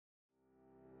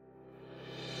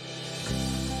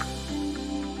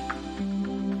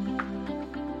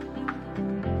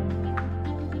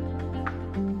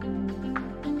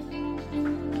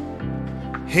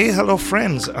Hey, hello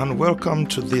friends, and welcome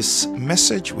to this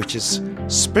message which is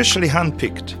specially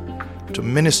handpicked to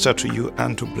minister to you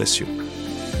and to bless you.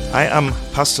 I am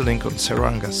Pastor Lincoln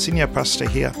Seranga, Senior Pastor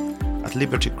here at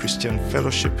Liberty Christian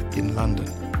Fellowship in London.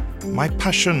 My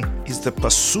passion is the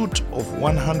pursuit of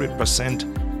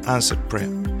 100% answered prayer.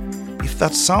 If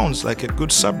that sounds like a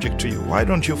good subject to you, why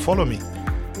don't you follow me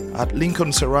at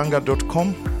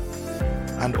lincolnseranga.com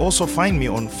and also find me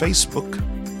on Facebook,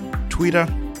 Twitter,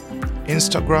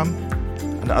 Instagram,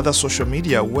 and other social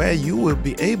media where you will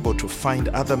be able to find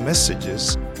other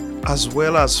messages as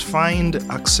well as find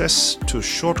access to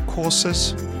short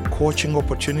courses, coaching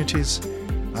opportunities,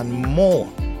 and more.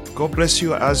 God bless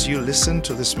you as you listen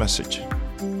to this message.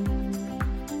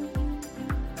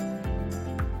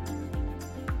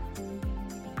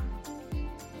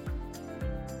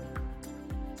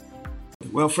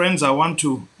 Well, friends, I want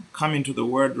to come into the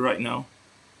Word right now.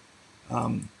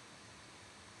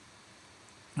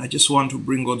 I just want to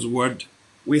bring God's Word.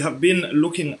 We have been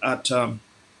looking at a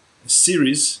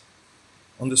series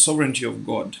on the sovereignty of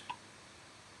God.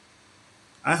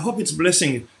 I hope it's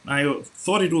blessing you. I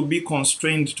thought it would be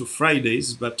constrained to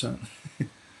Fridays, but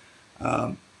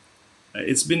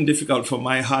it's been difficult for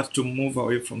my heart to move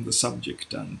away from the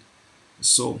subject. And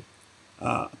so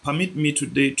permit me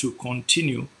today to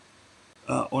continue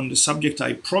on the subject.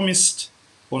 I promised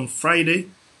on Friday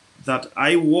that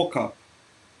I woke up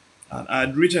and I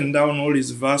had written down all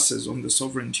these verses on the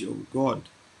sovereignty of God.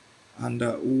 And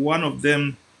one of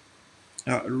them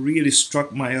really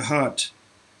struck my heart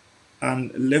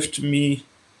and left me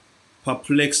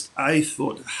perplexed. I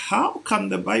thought, how can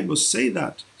the Bible say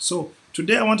that? So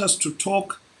today I want us to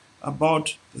talk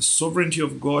about the sovereignty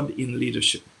of God in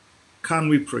leadership. Can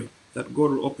we pray that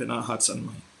God will open our hearts and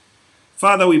minds?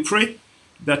 Father, we pray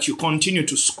that you continue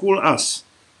to school us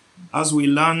as we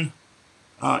learn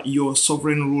your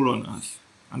sovereign rule on earth.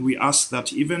 And we ask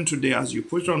that even today, as you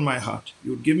put it on my heart,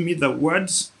 you give me the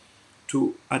words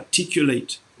to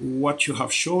articulate what you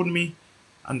have shown me,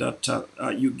 and that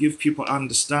you give people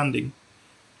understanding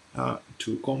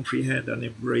to comprehend and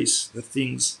embrace the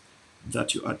things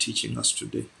that you are teaching us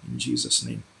today. In Jesus'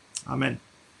 name, amen.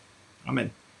 Amen.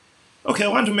 Okay, I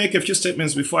want to make a few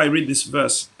statements before I read this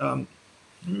verse. Let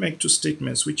me make two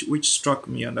statements which struck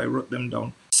me, and I wrote them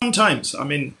down.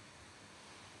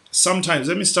 Sometimes,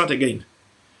 let me start again.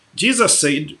 Jesus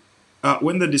said,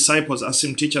 when the disciples asked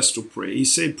him, teach us to pray, he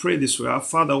said, pray this way, our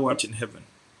Father who art in heaven.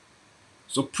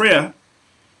 So prayer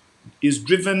is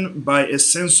driven by a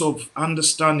sense of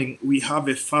understanding we have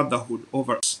a fatherhood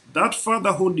over us. That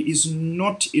fatherhood is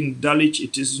not in Dulwich,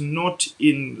 it is not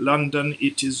in London,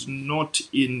 it is not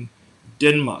in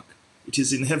Denmark, it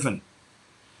is in heaven.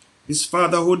 This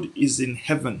fatherhood is in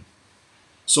heaven.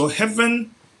 So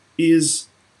heaven is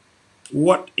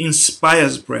what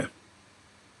inspires prayer.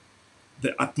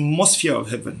 The atmosphere of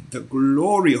heaven, the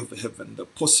glory of heaven, the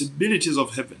possibilities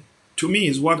of heaven, to me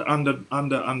is what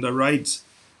undergirds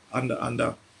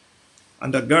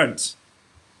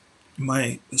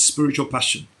my spiritual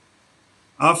passion.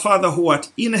 Our Father who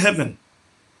art in heaven,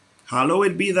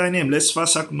 hallowed be thy name. Let's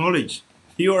first acknowledge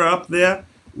you are up there.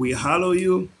 We hallow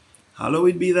you.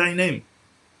 Hallowed be thy name.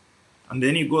 And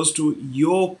then he goes to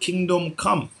your kingdom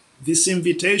come. This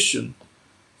invitation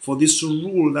for this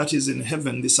rule that is in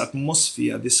heaven, this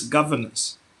atmosphere, this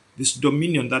governance, this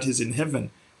dominion that is in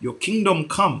heaven. Your kingdom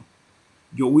come,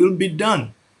 your will be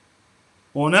done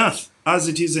on earth as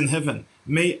it is in heaven.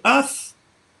 May earth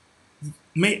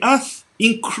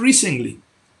increasingly,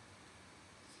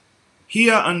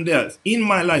 here and there, in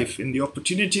my life, in the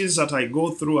opportunities that I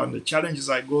go through and the challenges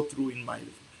I go through in my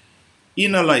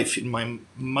inner life, in my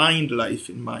mind life,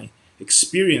 in my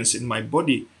experience, in my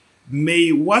body,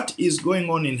 may what is going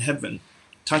on in heaven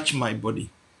touch my body.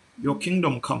 Your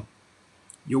kingdom come.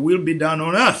 Your will be done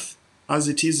on earth as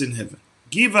it is in heaven.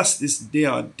 Give us this day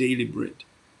our daily bread.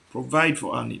 Provide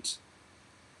for our needs.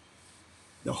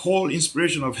 The whole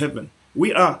inspiration of heaven.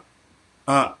 We are,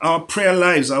 our prayer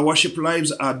lives, our worship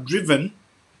lives are driven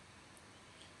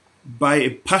by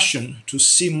a passion to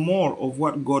see more of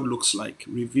what God looks like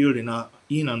revealed in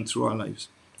and through our lives.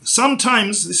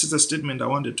 Sometimes, this is a statement I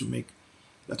wanted to make,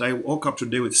 that I woke up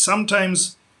today with.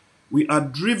 Sometimes we are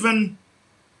driven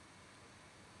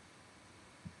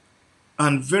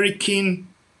and very keen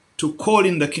to call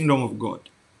in the kingdom of God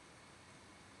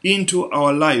into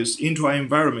our lives, into our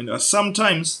environment.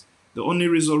 Sometimes the only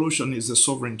resolution is the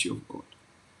sovereignty of God.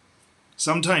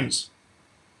 Sometimes,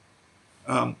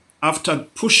 after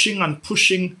pushing and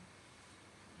pushing,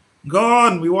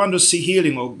 God, we want to see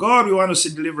healing, or God, we want to see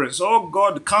deliverance. Oh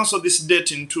God, cancel this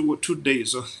date in two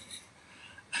days.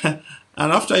 And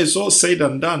after it's all said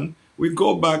and done, we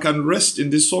go back and rest in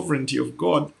the sovereignty of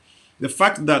God, the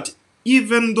fact that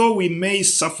even though we may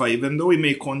suffer, even though we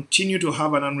may continue to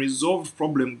have an unresolved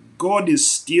problem, God is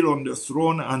still on the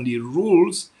throne and he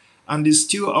rules and is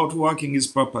still outworking his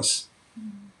purpose.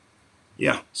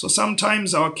 Yeah, so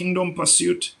sometimes our kingdom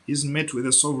pursuit is met with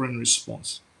a sovereign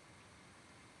response.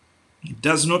 It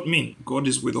does not mean God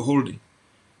is withholding,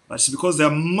 but it's because there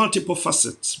are multiple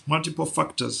facets, multiple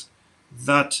factors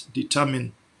that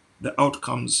determine the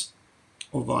outcomes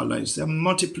of our lives. There are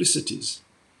multiplicities.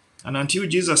 And until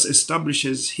Jesus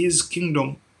establishes his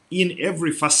kingdom in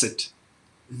every facet,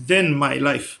 then my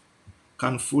life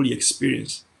can fully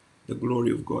experience the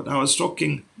glory of God. I was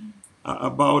talking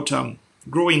about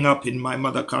growing up in my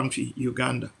mother country,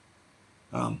 Uganda.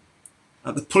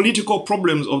 The political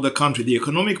problems of the country, the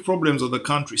economic problems of the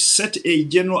country set a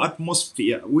general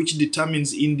atmosphere which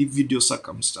determines individual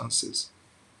circumstances.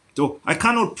 So I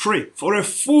cannot pray for a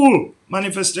full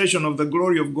manifestation of the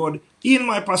glory of God in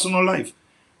my personal life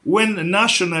when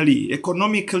nationally,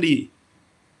 economically,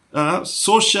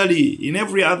 socially, in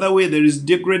every other way, there is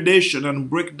degradation and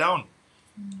breakdown.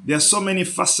 There are so many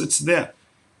facets there.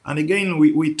 And again,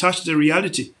 we touch the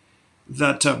reality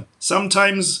that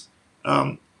sometimes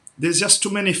there's just too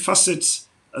many facets.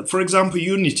 For example,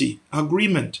 unity,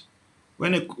 agreement.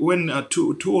 When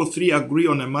two or three agree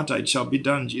on a matter, it shall be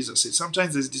done, Jesus said.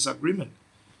 Sometimes there's disagreement.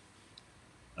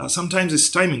 Sometimes it's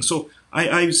timing. So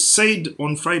I said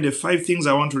on Friday 5 things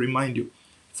I want to remind you.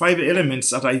 5 elements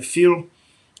that I feel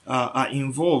are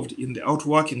involved in the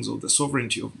outworkings of the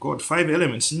sovereignty of God. 5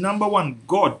 elements. Number 1,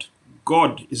 God.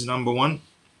 God is number 1.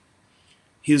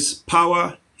 His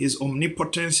power, his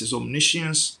omnipotence, his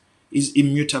omniscience, his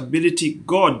immutability.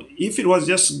 God. If it was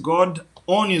just God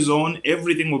on his own,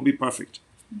 everything would be perfect.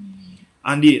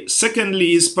 And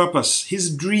secondly, his purpose,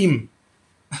 his dream.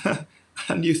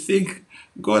 And you think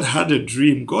God had a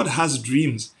dream. God has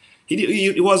dreams.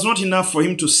 It was not enough for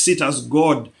him to sit as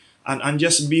God and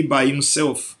just be by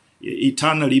himself,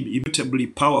 eternally, immutably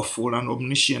powerful and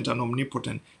omniscient and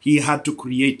omnipotent. He had to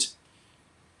create.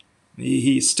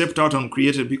 He stepped out and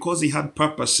created because he had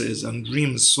purposes and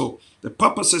dreams. So the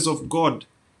purposes of God,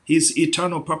 his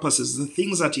eternal purposes, the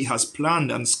things that he has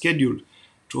planned and scheduled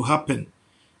to happen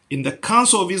in the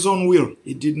counsel of his own will,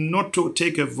 he did not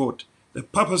take a vote. The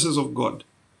purposes of God.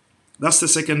 That's the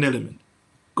second element.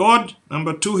 God.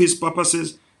 Number 2, his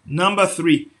purposes. Number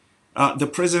 3, the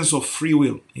presence of free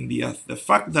will in the earth. The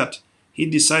fact that he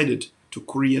decided to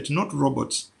create not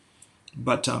robots,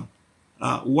 but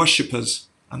worshippers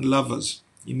and lovers.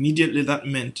 Immediately that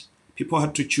meant people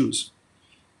had to choose.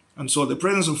 And so the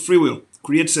presence of free will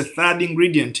creates a third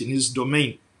ingredient in his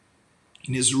domain,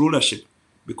 in his rulership,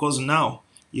 because now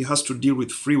he has to deal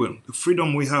with free will. The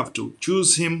freedom we have to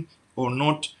choose him or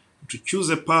not, to choose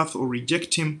a path or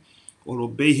reject him or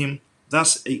obey him.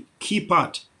 That's a key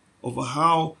part of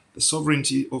how the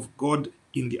sovereignty of God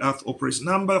in the earth operates.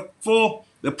 Number 4,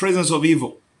 the presence of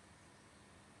evil.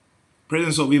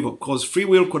 Presence of evil, because free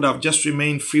will could have just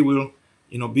remained free will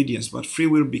in obedience, but free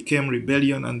will became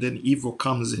rebellion and then evil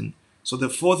comes in. So the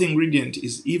 4th ingredient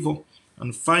is evil.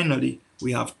 And finally,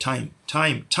 we have time.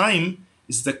 Time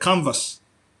is the canvas.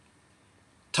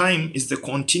 Time is the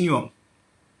continuum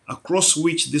across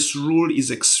which this rule is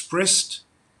expressed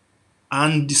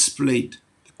and displayed.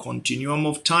 The continuum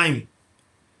of time.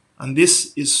 And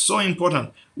this is so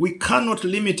important. We cannot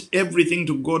limit everything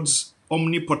to God's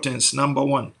omnipotence, number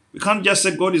 1. We can't just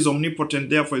say God is omnipotent,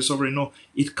 therefore he's sovereign. No,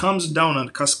 it comes down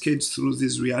and cascades through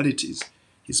these realities.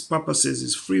 His purposes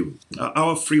is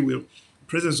our free will,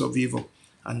 presence of evil,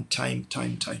 and time.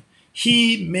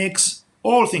 He makes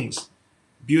all things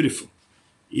beautiful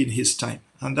in his time.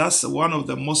 And that's one of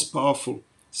the most powerful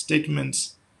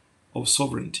statements of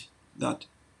sovereignty, that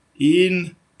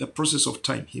in the process of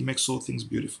time, he makes all things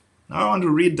beautiful. Now I want to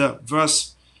read the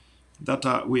verse that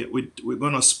we're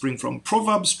going to spring from.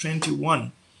 Proverbs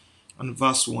 21 and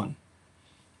verse 1.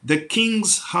 The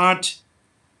king's heart.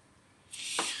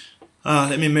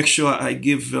 Let me make sure I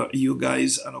give you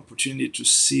guys an opportunity to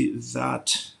see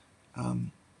that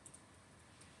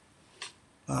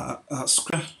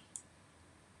scripture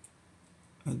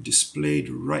displayed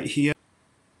right here.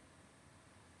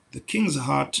 The king's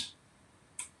heart.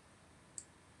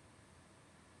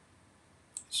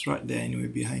 It's right there anyway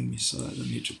behind me, so I don't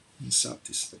need to insert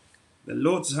this thing. The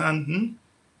Lord's hand.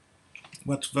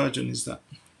 What version is that?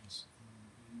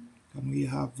 Can we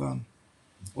have?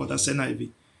 Oh, that's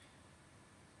NIV.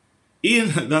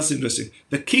 That's interesting.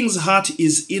 The king's heart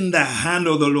is in the hand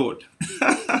of the Lord.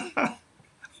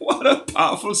 What a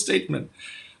powerful statement.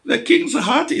 The king's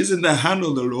heart is in the hand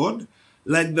of the Lord.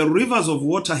 Like the rivers of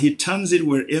water, he turns it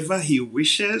wherever he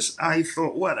wishes. I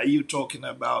thought, what are you talking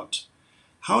about?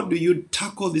 How do you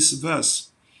tackle this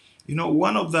verse? You know,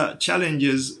 one of the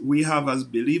challenges we have as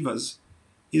believers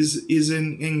is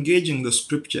in engaging the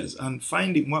scriptures and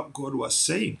finding what God was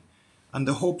saying and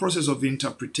the whole process of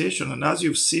interpretation. And as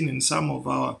you've seen in some of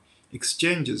our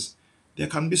exchanges, there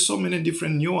can be so many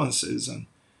different nuances and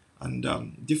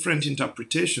different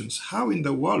interpretations. How in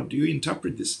the world do you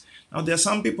interpret this? Now, there are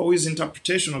some people whose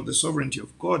interpretation of the sovereignty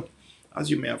of God, as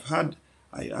you may have heard,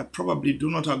 I probably do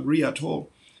not agree at all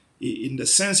in the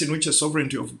sense in which the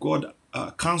sovereignty of God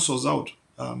cancels out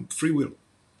free will.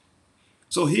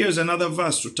 So here's another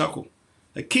verse to tackle.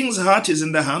 The king's heart is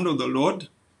in the hand of the Lord.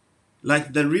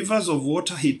 Like the rivers of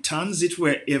water, he turns it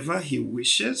wherever he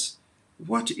wishes.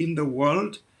 What in the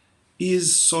world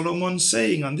is Solomon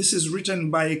saying? And this is written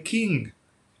by a king.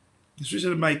 It's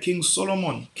written by King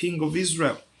Solomon, king of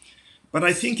Israel. But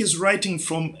I think he's writing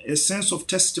from a sense of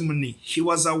testimony. He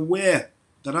was aware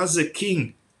that as a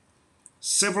king,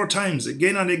 several times,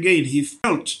 again and again, he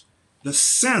felt the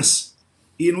sense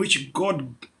in which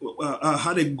God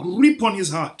had a grip on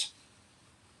his heart.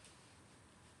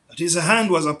 That his hand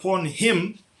was upon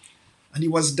him and he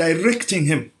was directing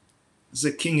him as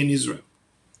a king in Israel.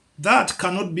 That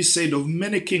cannot be said of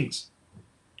many kings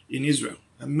in Israel.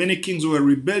 And many kings were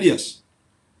rebellious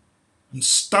and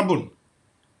stubborn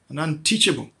and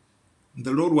unteachable. And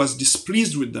the Lord was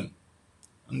displeased with them.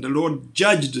 And the Lord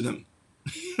judged them.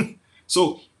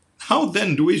 So how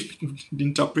then do we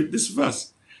interpret this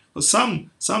verse? Well, some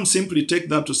simply take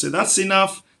that to say that's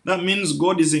enough. That means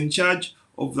God is in charge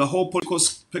of the whole political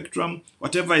spectrum.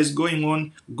 Whatever is going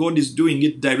on, God is doing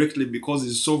it directly because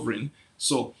he's sovereign.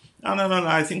 So, no,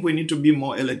 I think we need to be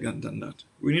more elegant than that.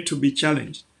 We need to be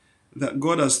challenged that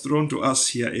God has thrown to us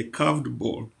here a curved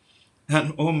ball.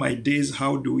 And oh my days,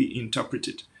 how do we interpret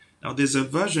it? Now, there's a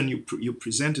version you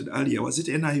presented earlier. Was it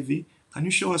NIV? Can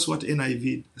you show us what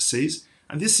NIV says?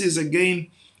 And this is, again,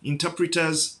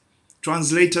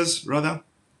 translators,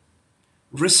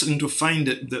 wrestling to find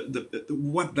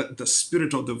what the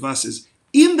spirit of the verse is.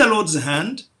 In the Lord's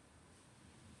hand,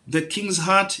 the king's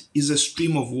heart is a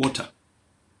stream of water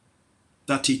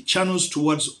that he channels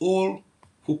towards all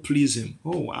who please him.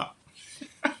 Oh, wow.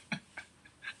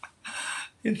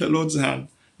 In the Lord's hand,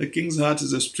 the king's heart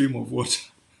is a stream of water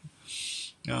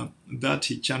that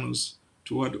he channels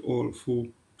toward all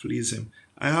who please him.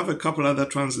 I have a couple other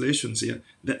translations here.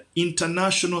 The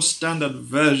International Standard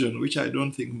Version, which I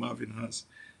don't think Marvin has.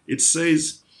 It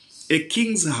says, a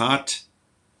king's heart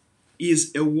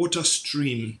is a water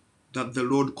stream that the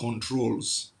Lord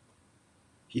controls.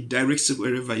 He directs it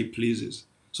wherever he pleases.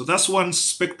 So that's one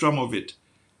spectrum of it,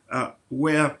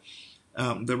 where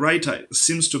the writer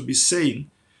seems to be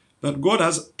saying that God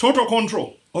has total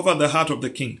control over the heart of the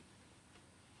king.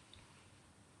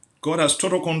 God has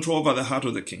total control over the heart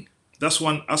of the king. That's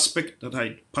one aspect that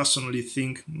I personally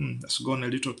think has gone a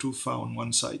little too far on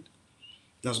one side.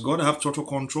 Does God have total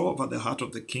control over the heart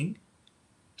of the king?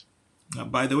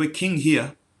 By the way, king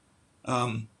here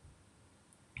can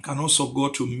also go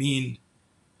to mean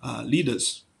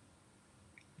leaders,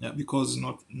 because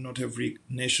not every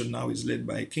nation now is led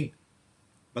by a king.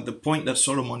 But the point that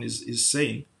Solomon is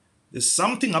saying, there's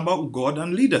something about God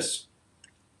and leaders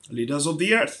of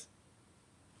the earth.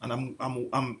 And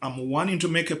I'm wanting to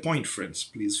make a point, friends.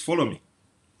 Please follow me.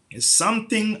 There's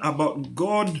something about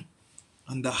God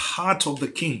and the heart of the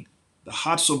king, the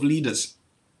hearts of leaders.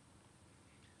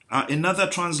 Another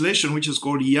translation, which is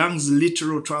called Young's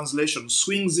Literal Translation,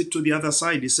 swings it to the other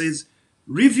side. It says,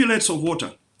 rivulets of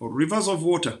water, or rivers of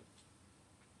water.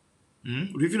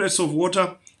 Rivulets of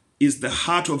water is the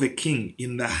heart of a king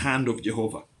in the hand of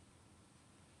Jehovah.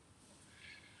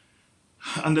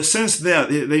 And the sense there,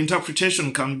 the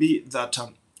interpretation can be that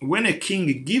when a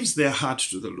king gives their heart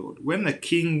to the Lord, when a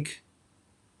king's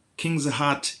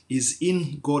heart is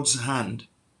in God's hand,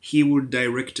 he will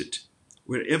direct it.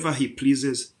 Wherever he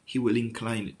pleases, he will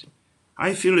incline it.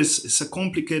 I feel it's a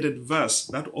complicated verse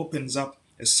that opens up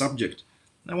a subject.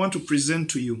 I want to present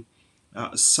to you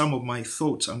some of my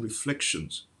thoughts and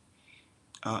reflections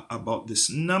about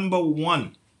this. Number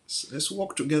one, let's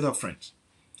walk together, friends.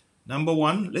 Number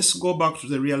one, let's go back to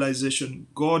the realization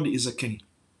God is a king.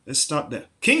 Let's start there.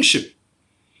 Kingship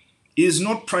is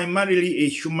not primarily a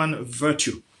human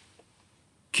virtue.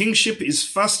 Kingship is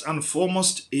first and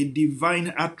foremost a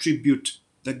divine attribute.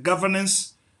 The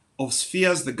governance of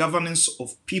spheres, the governance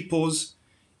of peoples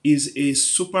is a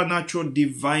supernatural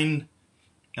divine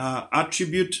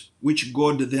attribute which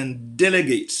God then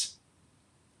delegates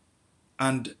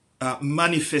and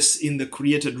manifests in the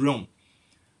created realm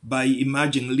by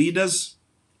emerging leaders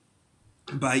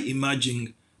by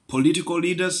emerging political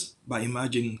leaders, by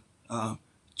emerging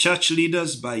church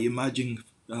leaders, by emerging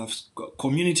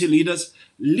community leaders.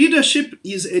 Leadership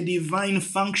is a divine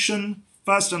function,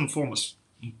 first and foremost.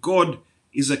 God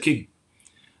is a king.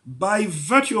 By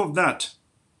virtue of that,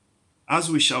 as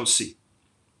we shall see,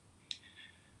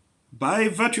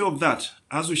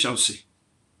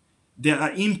 there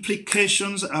are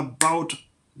implications about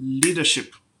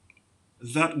leadership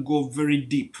that go very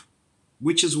deep,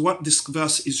 which is what this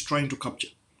verse is trying to capture.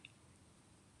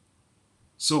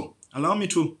 So, allow me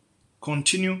to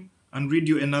continue and read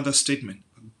you another statement.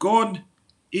 God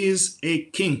is a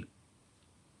king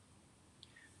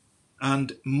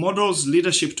and models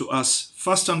leadership to us,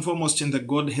 first and foremost in the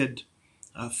Godhead,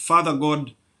 Father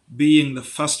God being the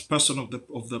first person of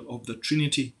the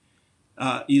Trinity,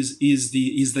 is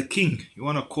the king. You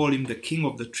want to call him the king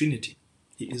of the Trinity.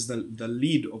 He is the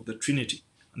lead of the Trinity,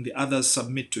 and the others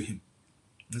submit to him.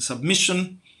 And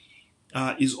submission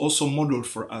is also modeled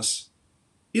for us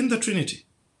in the Trinity.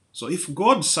 So if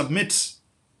God submits,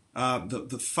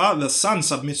 the Son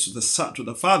submits to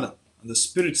the Father, and the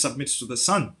Spirit submits to the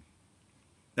Son.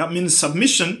 That means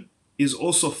submission is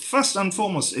also first and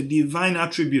foremost a divine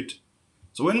attribute.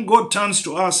 So when God turns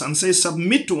to us and says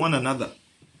submit to one another,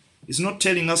 he's not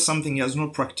telling us something he has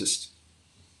not practiced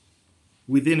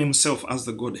within himself as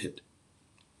the Godhead.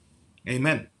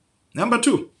 Amen. Number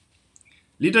 2,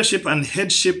 leadership and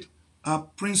headship are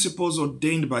principles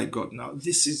ordained by God. Now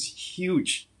this is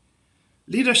huge.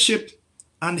 Leadership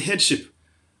and headship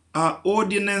are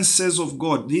ordinances of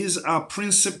God. These are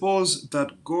principles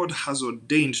that God has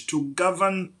ordained to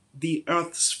govern the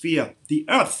earth sphere. The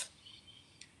earth,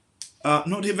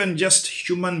 not even just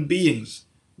human beings.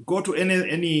 Go to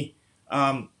any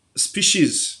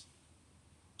species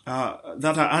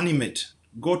that are animate.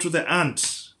 Go to the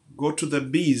ants. Go to the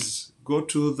bees. Go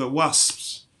to the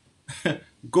wasps.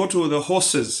 Go to the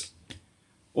horses.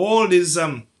 All these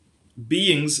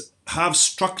beings have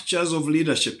structures of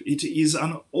leadership. It is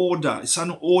an order. It's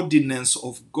an ordinance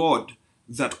of God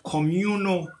that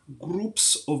communal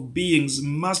groups of beings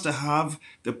must have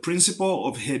the principle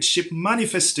of headship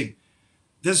manifesting.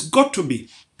 There's got to be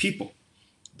people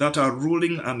that are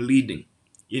ruling and leading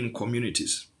in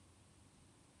communities.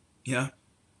 Yeah,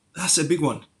 that's a big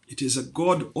one. It is a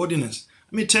God ordinance.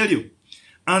 Let me tell you,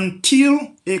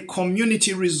 until a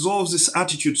community resolves its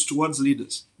attitudes towards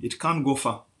leaders, it can't go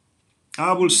far.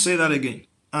 I will say that again.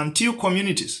 Until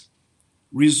communities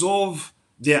resolve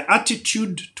their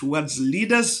attitude towards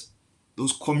leaders,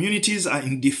 those communities are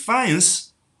in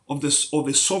defiance of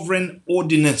a sovereign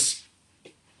ordinance.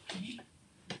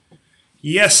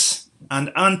 Yes,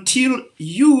 and until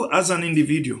you as an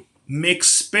individual make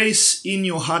space in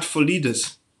your heart for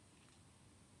leaders,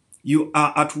 you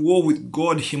are at war with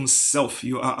God himself.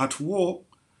 You are at war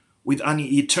with an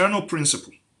eternal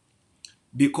principle.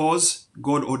 Because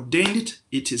God ordained it,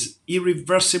 it is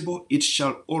irreversible, it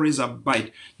shall always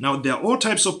abide. Now, there are all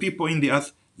types of people in the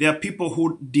earth. There are people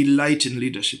who delight in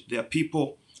leadership. There are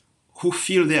people who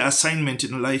feel their assignment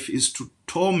in life is to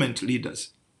torment leaders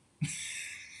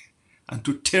and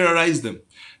to terrorize them.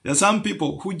 There are some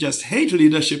people who just hate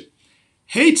leadership,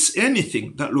 hates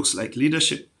anything that looks like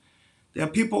leadership. There are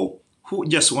people who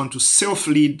just want to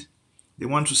self-lead, they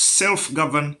want to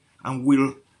self-govern, and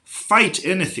will fight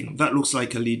anything that looks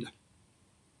like a leader.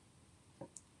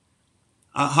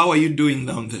 How are you doing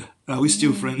down there? Are we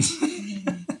still friends?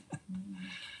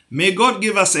 May God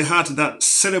give us a heart that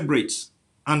celebrates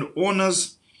and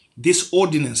honors this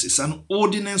ordinance. It's an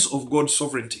ordinance of God's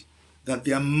sovereignty, that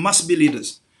there must be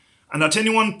leaders. And at any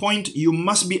one point, you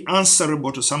must be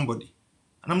answerable to somebody.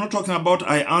 And I'm not talking about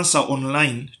I answer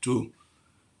online to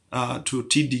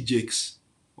T.D. Jakes,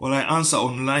 or I answer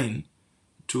online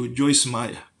to Joyce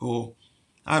Meyer, or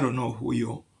I don't know who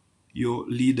your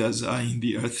leaders are in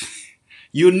the earth.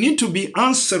 You need to be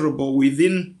answerable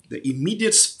within the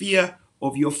immediate sphere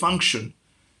of your function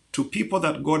to people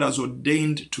that God has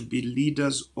ordained to be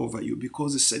leaders over you,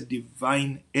 because it's a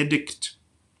divine edict.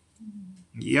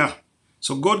 Yeah.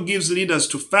 So God gives leaders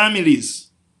to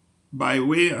families by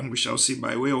way, and we shall see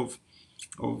by way of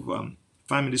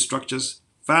family structures,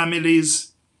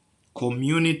 families,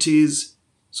 communities,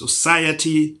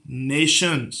 society,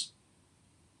 nations,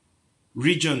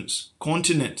 regions,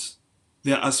 continents.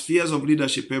 There are spheres of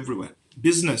leadership everywhere.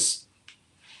 Business.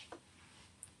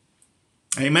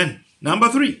 Amen. Number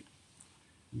 3,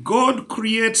 God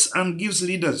creates and gives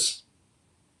leaders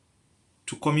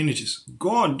to communities.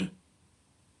 God,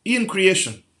 in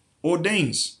creation,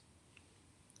 ordains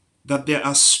that there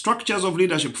are structures of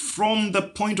leadership. From the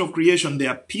point of creation,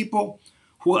 there are people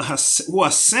who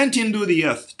are sent into the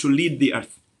earth to lead the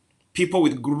earth. people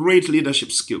with great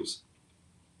leadership skills.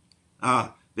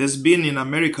 There's been in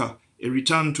America a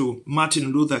return to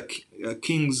Martin Luther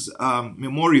King's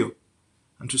memorial,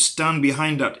 and to stand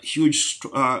behind that huge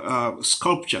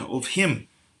sculpture of him,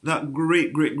 that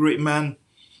great man,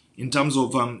 in terms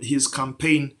of his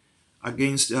campaign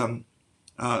against the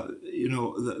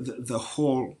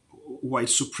whole white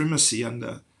supremacy and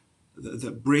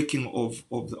the breaking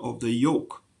of the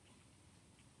yoke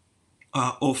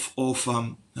of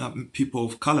people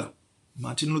of color.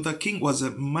 Martin Luther King was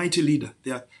a mighty leader.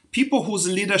 There are people whose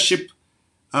leadership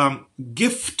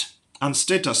gift and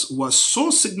status was so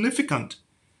significant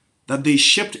that they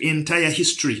shaped entire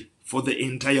history for the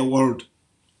entire world.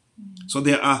 So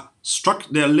there are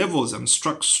levels and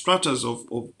stratas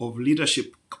of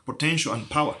leadership potential and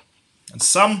power. And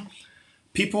some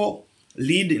people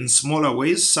lead in smaller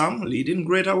ways, some lead in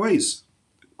greater ways.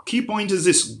 Key point is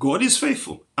this: God is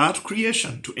faithful at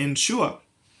creation to ensure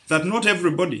that not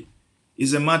everybody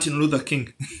is a Martin Luther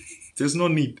King. There's no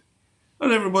need.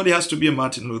 Not everybody has to be a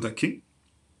Martin Luther King.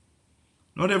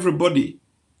 Not everybody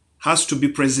has to be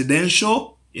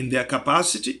presidential in their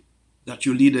capacity, that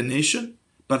you lead a nation,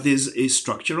 but there's a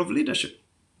structure of leadership.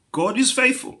 God is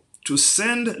faithful to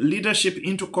send leadership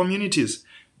into communities.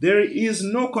 There is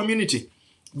no community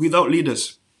without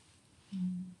leaders.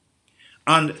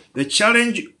 And the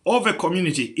challenge of a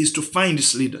community is to find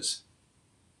its leaders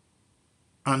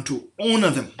and to honor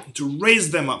them, to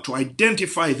raise them up, to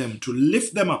identify them, to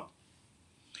lift them up.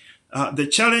 The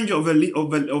challenge of a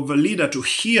leader to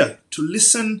hear, to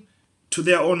listen to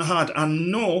their own heart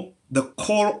and know the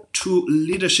call to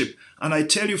leadership. And I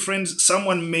tell you, friends,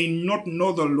 someone may not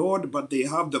know the Lord, but they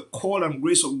have the call and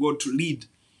grace of God to lead.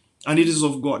 And it is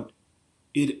of God.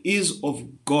 It is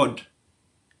of God.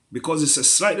 Because it's a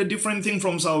slightly different thing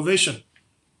from salvation.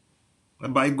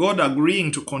 By God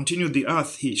agreeing to continue the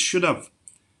earth, he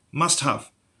must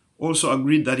have also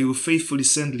agreed that he will faithfully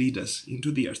send leaders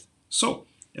into the earth. So,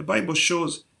 the Bible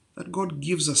shows that God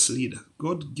gives us leaders.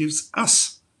 God gives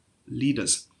us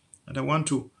leaders. And I want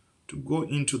to go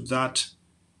into that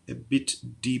a bit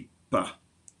deeper.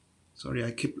 Sorry,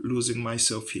 I keep losing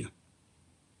myself here.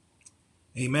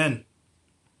 Amen.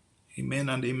 Amen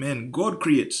and amen. God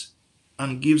creates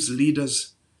and gives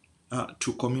leaders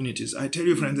to communities. I tell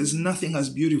you, friends, there's nothing as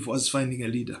beautiful as finding a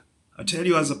leader. I tell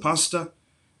you, as a pastor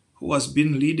who has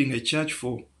been leading a church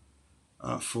for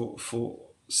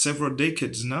several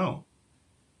decades now,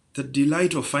 the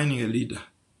delight of finding a leader.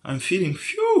 I'm feeling,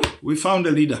 phew, we found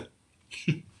a leader.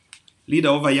 Leader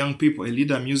over young people, a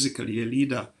leader musically, a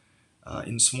leader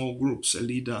in small groups, a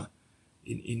leader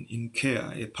in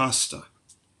care, a pastor,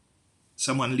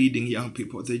 someone leading young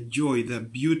people. The joy, the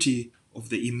beauty of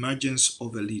the emergence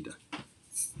of a leader.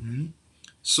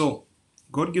 So,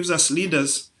 God gives us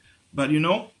leaders, but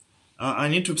I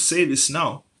need to say this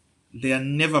now, they are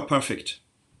never perfect.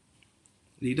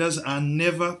 Leaders are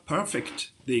never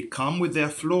perfect. They come with their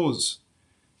flaws.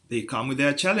 They come with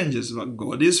their challenges, but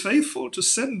God is faithful to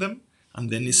send them, and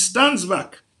then he stands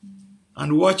back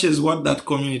and watches what that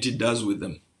community does with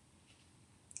them.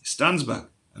 He stands back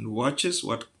and watches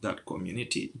what that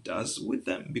community does with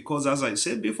them. Because as I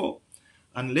said before,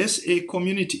 unless a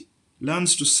community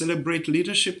learns to celebrate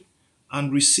leadership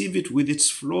and receive it with its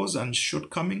flaws and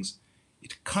shortcomings,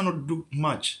 it cannot do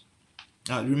much.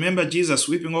 Remember Jesus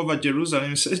weeping over Jerusalem.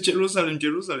 He says, Jerusalem,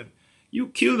 Jerusalem, you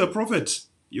kill the prophets.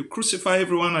 You crucify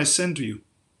everyone I send to you.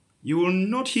 You will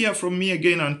not hear from me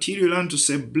again until you learn to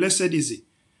say, blessed is he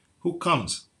who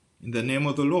comes in the name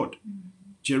of the Lord.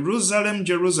 Jerusalem,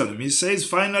 Jerusalem. He says,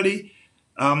 finally,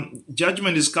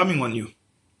 judgment is coming on you.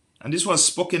 And this was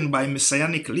spoken by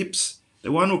messianic lips.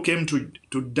 The one who came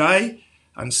to die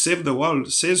and save the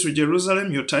world says to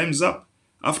Jerusalem, your time's up.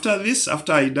 After this,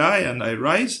 after I die and I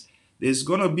rise, there's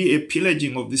going to be a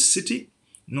pillaging of this city.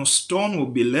 No stone will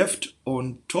be left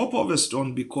on top of a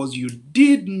stone because you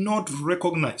did not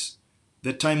recognize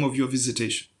the time of your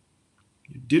visitation.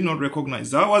 You did not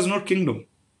recognize. That was not kingdom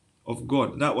of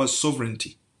God. That was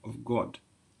sovereignty of God.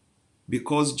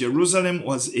 Because Jerusalem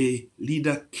was a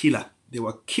leader killer. They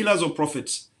were killers of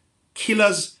prophets,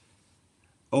 killers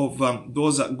of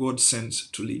those that God sends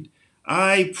to lead.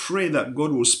 I pray that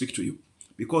God will speak to you.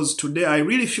 Because today I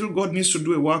really feel God needs to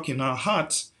do a work in our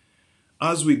hearts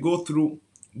as we go through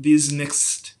these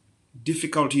next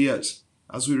difficult years,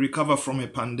 as we recover from a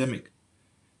pandemic.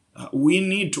 We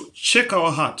need to check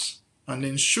our hearts and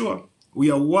ensure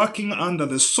we are working under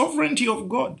the sovereignty of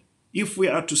God if we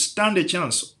are to stand a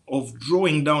chance of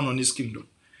drawing down on his kingdom.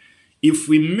 If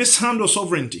we mishandle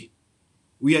sovereignty,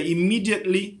 we are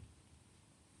immediately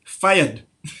fired,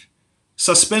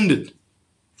 suspended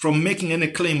from making any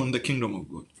claim on the kingdom of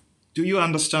God. Do you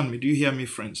understand me? Do you hear me,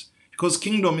 friends? Because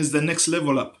kingdom is the next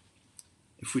level up.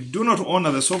 If we do not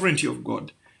honor the sovereignty of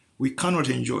God, we cannot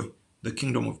enjoy the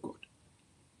kingdom of God.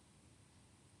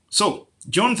 So,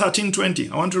 John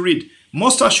 13:20, I want to read.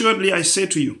 Most assuredly I say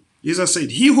to you, Jesus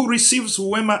said, he who receives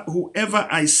whoever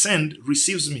I send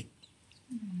receives me.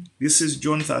 This is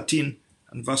John 13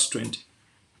 and verse 20.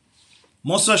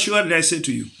 Most assuredly I say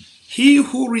to you, he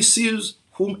who receives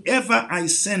whomever I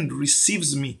send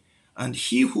receives me, and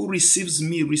he who receives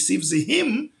me receives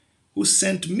him who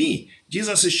sent me.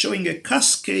 Jesus is showing a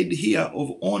cascade here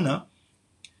of honor,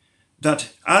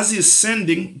 that as he's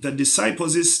sending the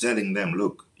disciples, he's telling them,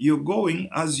 look, you're going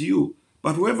as you,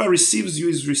 but whoever receives you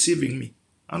is receiving me.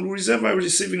 And whoever is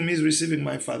receiving me is receiving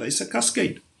my Father. It's a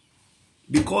cascade.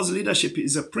 Because leadership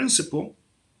is a principle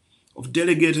of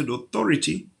delegated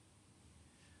authority.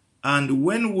 And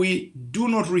when we do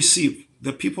not receive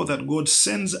the people that God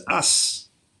sends us,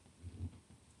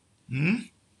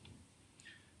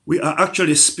 we are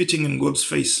actually spitting in God's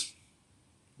face.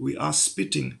 We are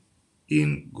spitting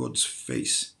in God's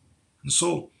face. And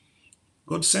so,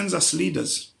 God sends us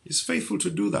leaders. He's faithful to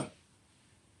do that.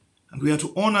 And we are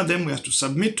to honor them, we are to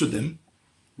submit to them,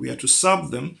 we are to serve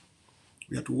them,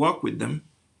 we are to work with them.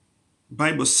 The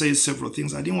Bible says several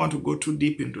things. I didn't want to go too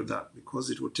deep into that because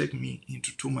it would take me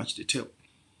into too much detail.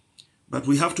 But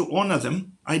we have to honor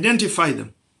them, identify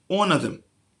them, honor them,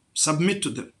 submit to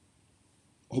them,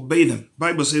 obey them. The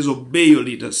Bible says obey your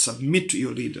leaders, submit to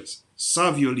your leaders,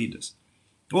 serve your leaders.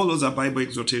 All those are Bible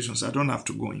exhortations I don't have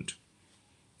to go into.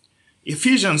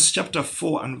 Ephesians chapter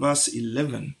 4 and verse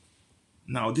 11.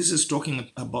 Now, this is talking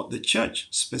about the church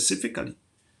specifically.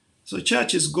 So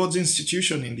church is God's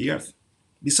institution in the earth.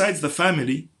 Besides the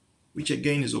family, which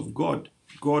again is of God,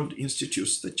 God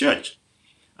institutes the church.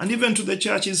 And even to the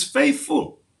church is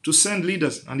faithful to send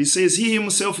leaders. And he says he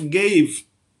himself gave.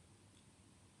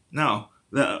 Now,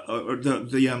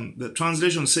 the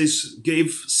translation says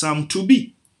gave some to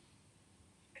be.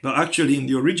 But actually in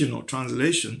the original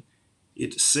translation,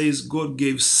 it says God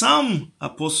gave some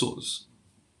apostles,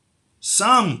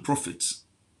 some prophets.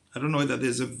 I don't know whether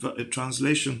there's a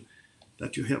translation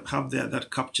that you have there that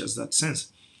captures that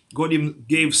sense. God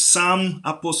gave some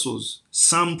apostles,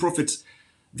 some prophets.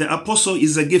 The apostle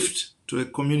is a gift to a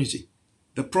community.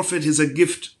 The prophet is a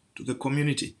gift to the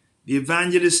community. The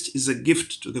evangelist is a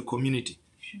gift to the community.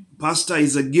 Pastor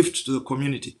is a gift to the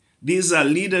community. These are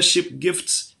leadership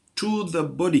gifts to the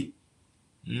body.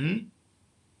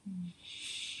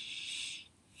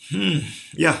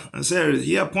 Yeah, and so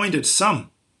he appointed some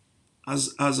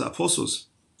as apostles.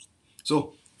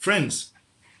 So, friends,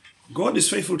 God is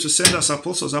faithful to send us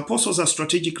apostles. Apostles are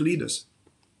strategic leaders.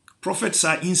 Prophets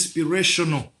are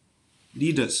inspirational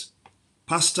leaders.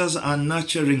 Pastors are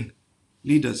nurturing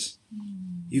leaders.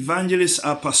 Evangelists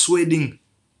are persuading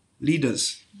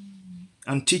leaders.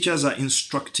 And teachers are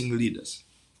instructing leaders.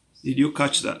 Did you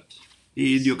catch that?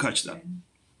 Did you catch that?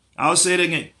 I'll say it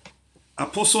again.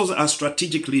 Apostles are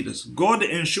strategic leaders. God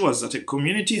ensures that a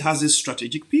community has its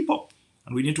strategic people.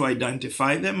 And we need to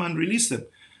identify them and release them.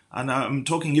 And I'm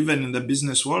talking even in the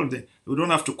business world. We don't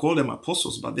have to call them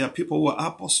apostles, but they are people who are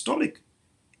apostolic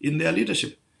in their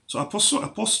leadership. So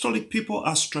apostolic people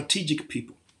are strategic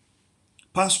people.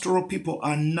 Pastoral people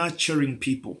are nurturing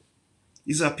people.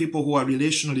 These are people who are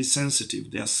relationally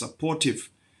sensitive. They are supportive.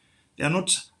 They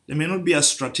may not be as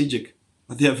strategic,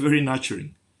 but they are very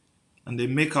nurturing. And they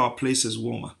make our places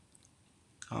warmer.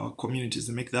 Our communities,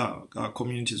 they make our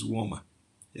communities warmer.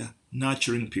 Yeah,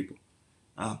 nurturing people.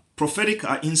 Prophetic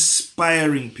are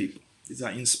inspiring people. These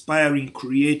are inspiring,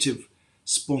 creative,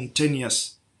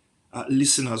 spontaneous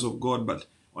listeners of God. But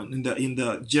in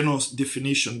the general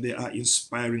definition, they are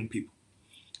inspiring people.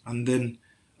 And then,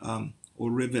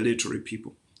 or revelatory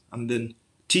people. And then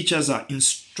teachers are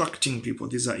instructing people.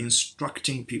 These are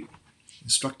instructing people,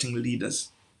 instructing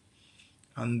leaders.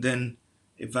 And then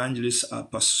evangelists are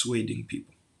persuading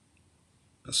people.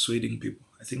 Persuading people.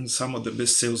 I think some of the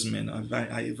best salesmen are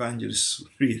evangelists,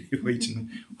 really waiting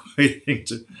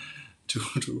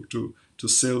to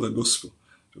sell the gospel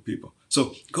to people.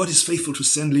 So God is faithful to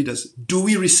send leaders. Do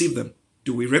we receive them?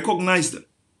 Do we recognize them?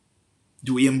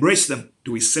 Do we embrace them?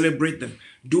 Do we celebrate them?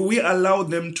 Do we allow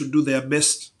them to do their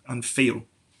best and fail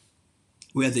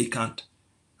where they can't?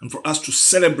 And for us to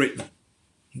celebrate them,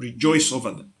 rejoice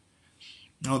over them.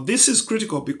 Now, this is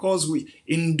critical because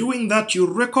in doing that,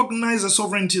 you recognize the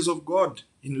sovereignties of God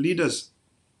in leaders.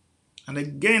 And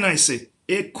again, I say,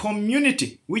 a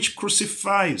community which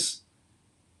crucifies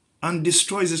and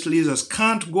destroys its leaders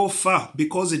can't go far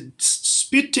because it's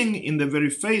spitting in the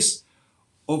very face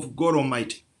of God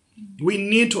Almighty. We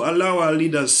need to allow our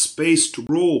leaders space to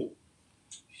grow.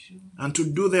 and to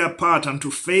do their part and to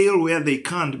fail where they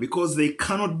can't, because they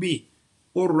cannot be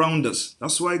all-rounders.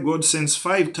 That's why God sends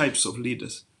 5 types of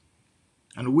leaders.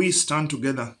 And we stand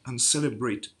together and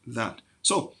celebrate that.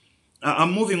 So,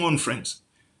 I'm moving on, friends.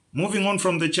 Moving on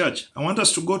from the church. I want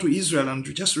us to go to Israel and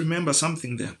to just remember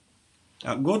something there.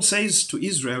 God says to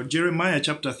Israel, Jeremiah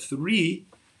chapter 3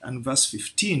 and verse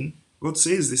 15, God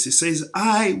says this. He says,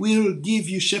 I will give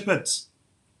you shepherds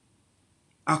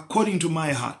according to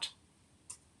my heart,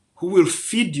 who will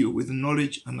feed you with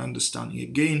knowledge and understanding.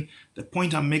 Again, the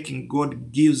point I'm making,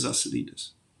 God gives us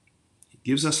leaders. He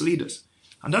gives us leaders.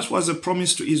 And that was a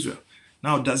promise to Israel.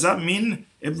 Now, does that mean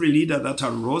every leader that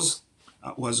arose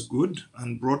was good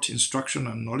and brought instruction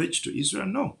and knowledge to Israel?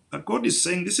 No. But God is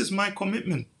saying, this is my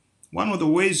commitment. One of the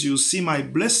ways you see my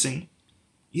blessing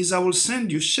is I will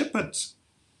send you shepherds.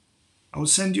 I will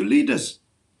send you leaders.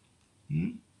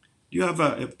 Do you have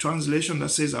a translation that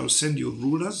says I will send you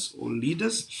rulers or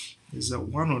leaders? There's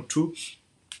one or two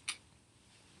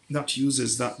that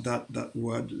uses that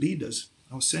word leaders.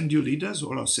 I'll send you leaders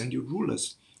or I'll send you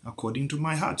rulers according to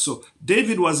my heart. So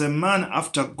David was a man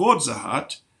after God's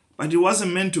heart, but he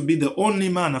wasn't meant to be the only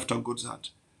man after God's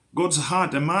heart. God's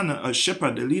heart, a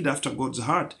shepherd, a leader after God's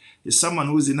heart, is someone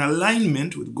who is in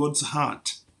alignment with God's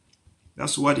heart.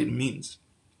 That's what it means.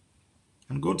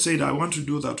 And God said, I want to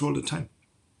do that all the time.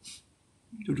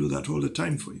 To do that all the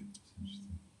time for you.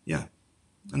 Yeah.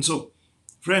 And so,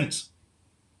 friends,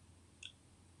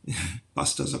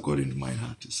 pastors according to my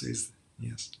heart, it says,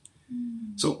 yes.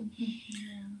 So,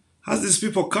 as these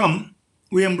people come,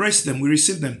 we embrace them, we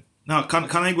receive them. Now, can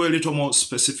I go a little more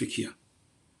specific here?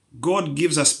 God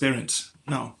gives us parents.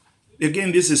 Now,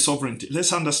 again, this is sovereignty.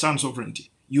 Let's understand sovereignty.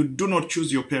 You do not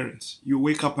choose your parents. You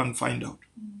wake up and find out.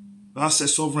 That's a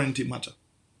sovereignty matter.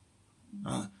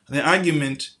 The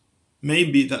argument may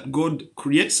be that God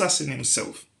creates us in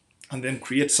himself and then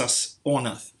creates us on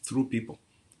earth through people.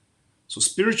 So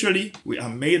spiritually, we are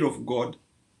made of God.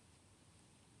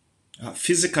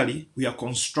 Physically, we are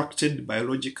constructed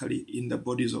biologically in the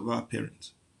bodies of our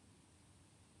parents.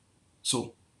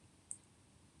 So,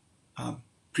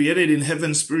 created in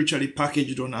heaven, spiritually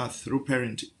packaged on earth through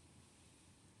parenting.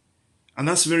 And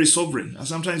that's very sovereign. And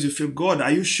sometimes you feel, God,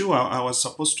 are you sure I was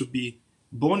supposed to be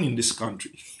born in this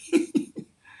country?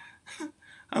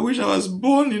 I wish I was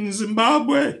born in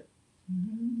Zimbabwe.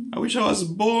 I wish I was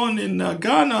born in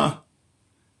Ghana.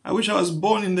 I wish I was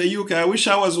born in the UK. I wish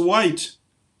I was white.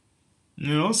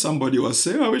 You know, somebody was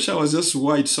saying, I wish I was just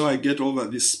white so I get over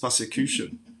this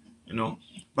persecution. You know,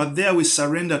 but there we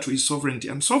surrender to his sovereignty.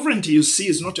 And sovereignty, you see,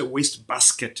 is not a waste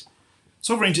basket.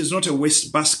 Sovereignty is not a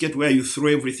waste basket where you throw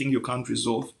everything you can't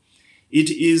resolve.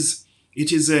 It's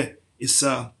a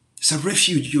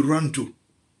refuge you run to.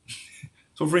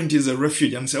 Sovereignty is a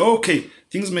refuge and say, okay,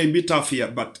 things may be tough here,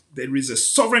 but there is a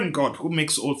sovereign God who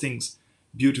makes all things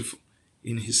beautiful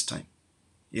in his time.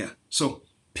 Yeah. So,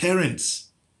 parents.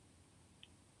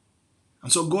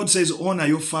 And so God says, honor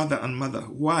your father and mother.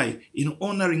 Why? In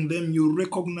honoring them, you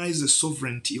recognize the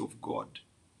sovereignty of God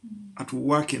at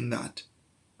work in that.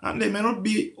 And they may not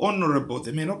be honorable.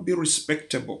 They may not be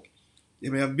respectable. They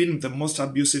may have been the most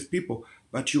abusive people.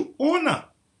 But you honor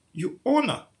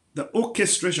the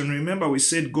orchestration. Remember, we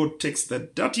said God takes the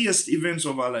dirtiest events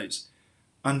of our lives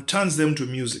and turns them to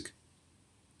music.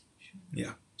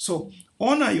 Yeah. So,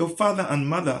 honor your father and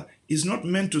mother is not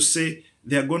meant to say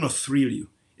they're going to thrill you.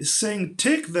 It's saying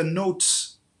take the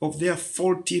notes of their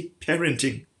faulty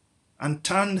parenting and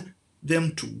turn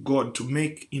them to God to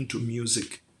make into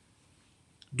music.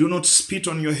 Do not spit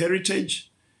on your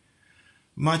heritage,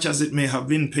 much as it may have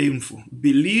been painful.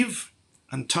 Believe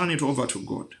and turn it over to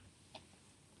God.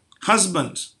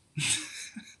 Husbands.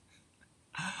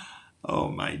 Oh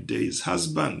my days,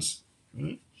 husbands.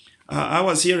 I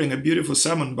was hearing a beautiful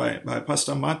sermon by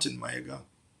Pastor Martin Maega.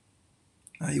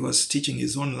 He was teaching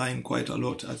his online quite a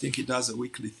lot. I think he does a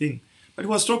weekly thing. But he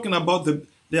was talking about the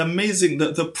amazing,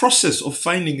 the process of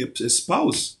finding a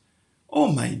spouse.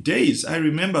 Oh my days, I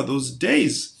remember those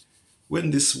days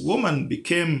when this woman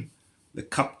became the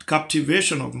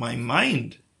captivation of my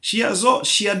mind. She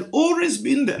had always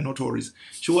been there, not always.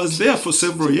 She was there for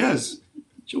several years.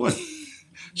 She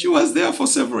was there for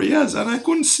several years and I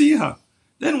couldn't see her.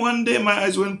 Then one day my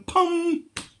eyes went, pum.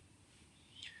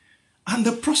 And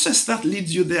the process that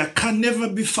leads you there can never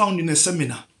be found in a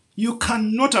seminar. You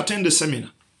cannot attend a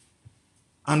seminar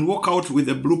and walk out with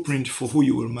a blueprint for who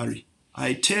you will marry.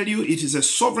 I tell you, it is a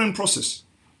sovereign process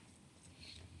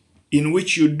in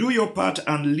which you do your part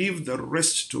and leave the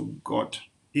rest to God.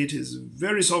 It is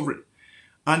very sovereign.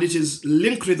 And it is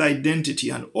linked with identity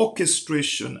and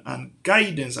orchestration and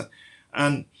guidance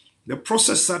and the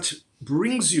process that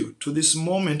brings you to this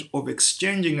moment of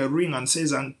exchanging a ring and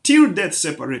says, until death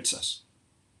separates us.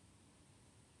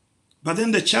 But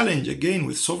then the challenge again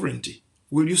with sovereignty,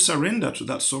 will you surrender to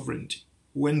that sovereignty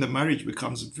when the marriage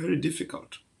becomes very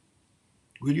difficult?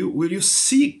 Will you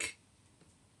seek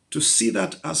to see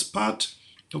that as part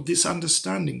of this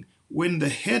understanding when the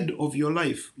head of your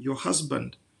life, your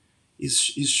husband, is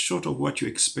short of what you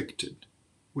expected,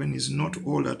 when he's not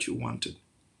all that you wanted?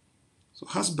 So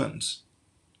husbands,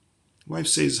 wife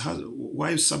says,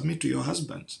 wives, submit to your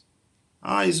husbands.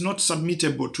 He's not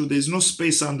submittable to, there's no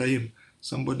space under him.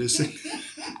 Somebody said,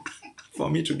 for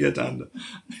me to get under.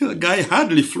 The guy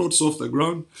hardly floats off the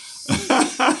ground.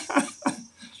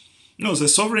 No, it's the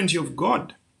sovereignty of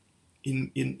God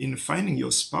in finding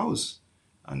your spouse.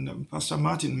 And Pastor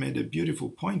Martin made a beautiful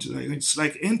point. It's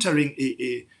like entering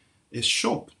a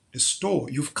shop, a store.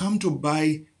 You've come to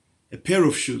buy a pair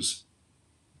of shoes.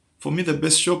 For me, the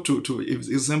best shop to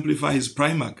exemplify is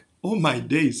Primark. Oh my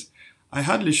days. I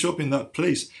hardly shop in that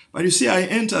place. But you see, I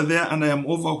enter there and I am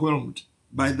overwhelmed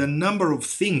by the number of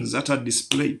things that are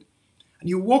displayed. And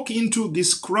you walk into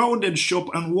this crowded shop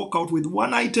and walk out with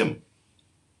one item.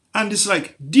 And it's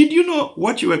like, did you know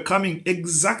what you were coming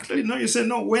exactly? No, you say,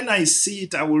 no, when I see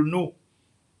it, I will know.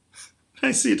 When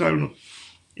I see it, I will know.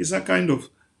 It's a kind of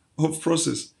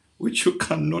process which you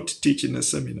cannot teach in a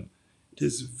seminar. It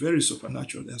is very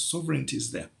supernatural. Their sovereignty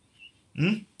is there.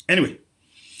 Anyway,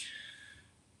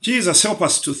 Jesus, help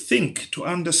us to think, to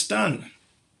understand.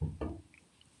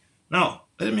 Now,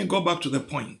 let me go back to the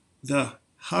point. The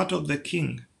heart of the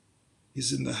king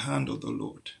is in the hand of the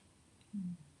Lord.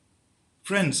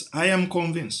 Friends, I am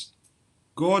convinced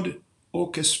God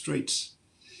orchestrates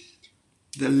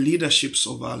the leaderships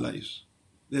of our lives.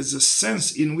 There's a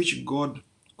sense in which God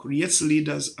creates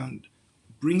leaders and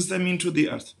brings them into the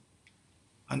earth.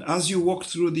 And as you walk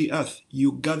through the earth,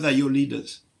 you gather your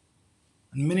leaders.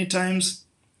 And many times,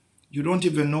 you don't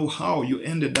even know how you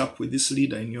ended up with this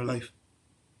leader in your life.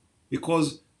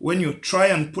 Because when you try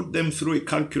and put them through a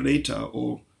calculator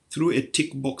or through a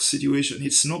tick box situation,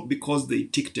 it's not because they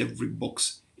ticked every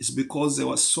box. It's because there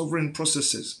were sovereign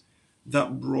processes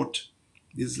that brought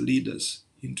these leaders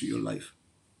into your life.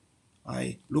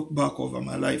 I look back over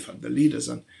my life at the leaders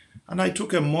and I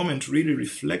took a moment to really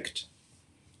reflect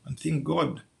and think,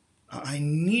 God, I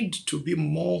need to be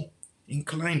more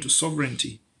inclined to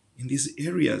sovereignty in these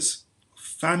areas of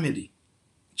family,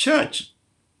 church,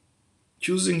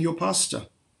 choosing your pastor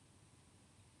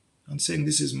and saying,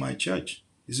 this is my church.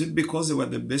 Is it because they were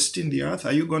the best in the earth?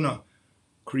 Are you going to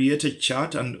create a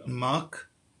chart and mark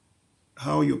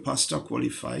how your pastor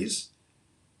qualifies?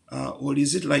 Or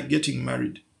is it like getting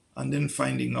married and then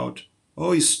finding out,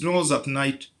 oh, he snores at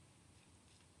night.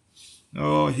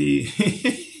 Oh, he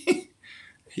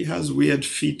he has weird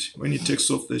feet when he takes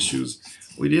off the shoes.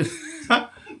 We did,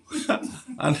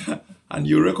 and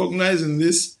you recognize in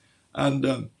this,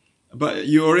 and but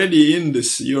you're already in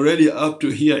this. You're already up to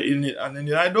here in it, and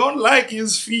then I don't like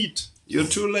his feet. You're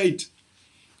too late.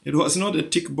 It was not a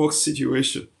tick box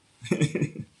situation.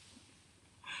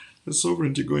 The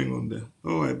sovereignty going on there.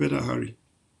 Oh, I better hurry.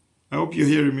 I hope you're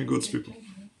hearing me, God's people.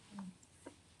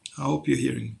 I hope you're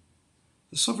hearing me.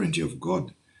 The sovereignty of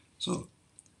God. So,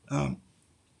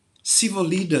 civil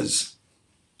leaders.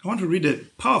 I want to read a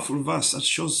powerful verse that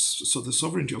shows the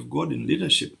sovereignty of God in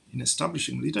leadership, in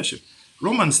establishing leadership.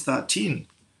 Romans 13,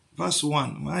 verse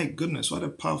 1. My goodness, what a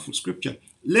powerful scripture.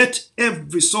 Let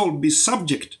every soul be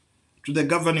subject to the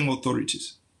governing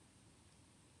authorities.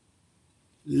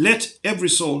 Let every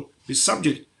soul be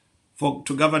subject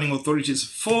to governing authorities,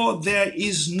 for there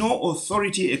is no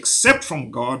authority except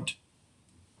from God,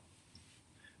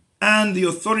 and the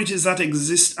authorities that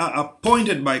exist are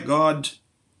appointed by God.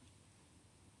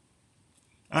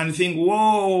 And you think,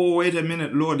 whoa, wait a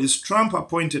minute, Lord, is Trump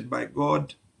appointed by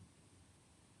God?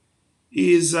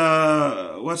 Is, huh?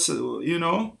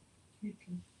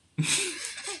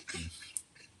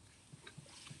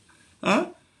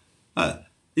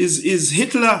 Is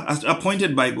Hitler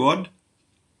appointed by God?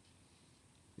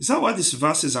 Is that what this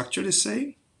verse is actually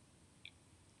saying?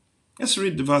 Let's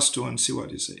read the verse 2 and see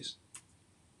what it says.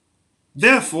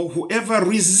 Therefore, whoever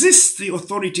resists the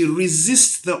authority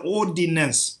resists the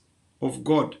ordinance of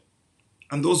God.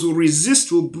 And those who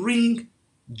resist will bring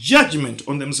judgment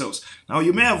on themselves. Now,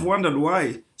 you may have wondered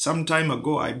why some time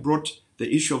ago I brought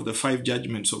the issue of the 5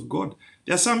 judgments of God.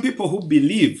 There are some people who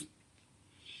believe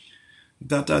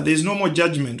that there is no more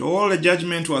judgment. All the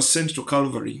judgment was sent to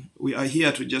Calvary. We are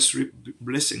here to just reap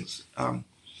blessings.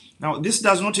 Now, this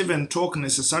does not even talk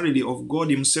necessarily of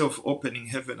God himself opening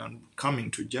heaven and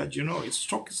coming to judge. It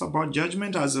talks about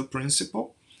judgment as a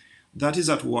principle. that is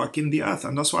at work in the earth.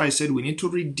 And that's why I said we need to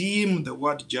redeem the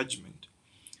word judgment.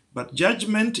 But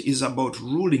judgment is about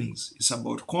rulings, it's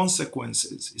about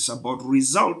consequences, it's about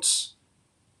results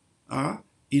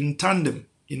in tandem,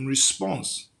 in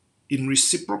response, in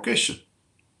reciprocation.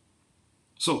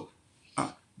 So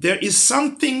there is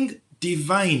something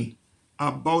divine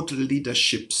about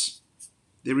leaderships.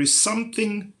 There is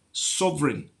something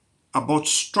sovereign about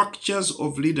structures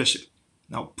of leadership.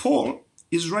 Now, Paul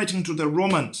is writing to the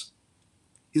Romans.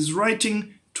 He's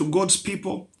writing to God's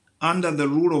people under the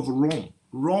rule of Rome.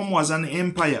 Rome was an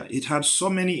empire. It had so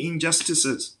many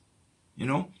injustices, you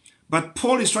know. But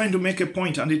Paul is trying to make a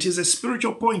point, and it is a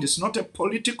spiritual point. It's not a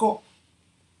political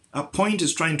point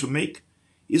he's trying to make.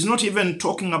 He's not even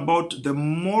talking about the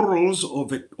morals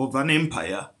of an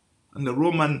empire, and the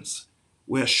Romans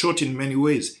were short in many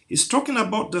ways. He's talking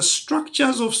about the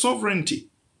structures of sovereignty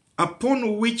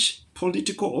upon which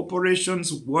political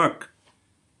operations work.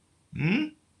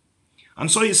 And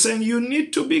so he's saying you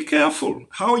need to be careful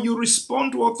how you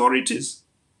respond to authorities,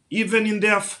 even in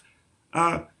their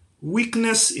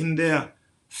weakness, in their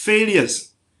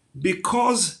failures,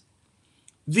 because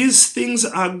these things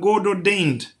are God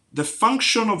ordained. The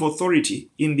function of authority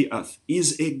in the earth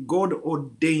is a God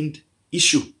ordained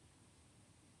issue.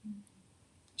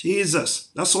 Jesus,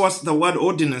 that's what the word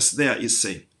ordinance there is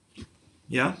saying.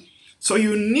 Yeah. So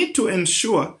you need to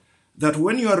ensure that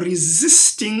when you are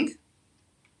resisting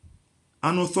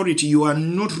an authority, you are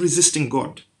not resisting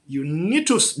God. You need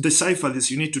to decipher this.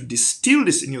 You need to distill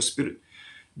this in your spirit.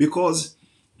 Because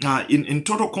in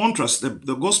total contrast,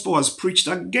 the gospel was preached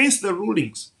against the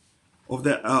rulings of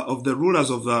the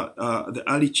rulers of the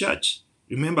early church.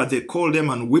 Remember, they called them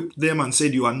and whipped them and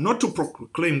said, you are not to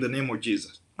proclaim the name of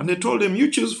Jesus. And they told them, you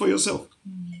choose for yourself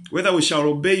whether we shall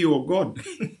obey you or God.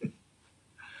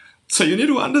 So you need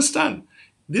to understand,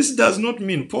 this does not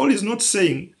mean, Paul is not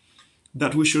saying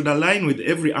that we should align with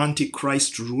every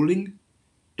antichrist ruling,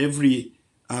 every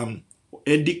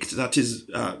edict that is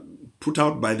put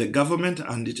out by the government,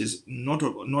 and it is not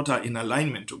in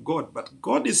alignment to God. But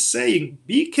God is saying,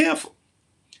 be careful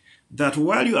that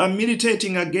while you are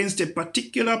militating against a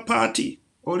particular party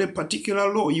or a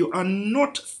particular law, you are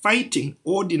not fighting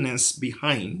ordinance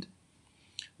behind,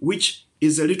 which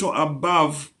is a little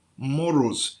above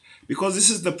morals. Because this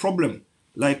is the problem.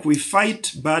 Like we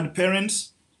fight bad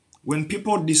parents, when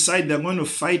people decide they're going to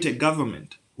fight a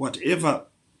government, whatever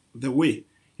the way,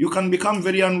 you can become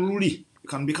very unruly. You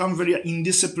can become very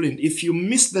indisciplined if you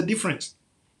miss the difference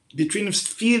between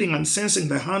feeling and sensing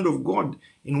the hand of God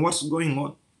in what's going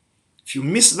on. If you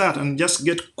miss that and just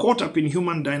get caught up in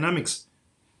human dynamics,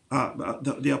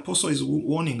 the apostle is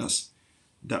warning us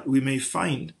that we may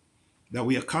find that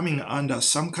we are coming under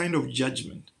some kind of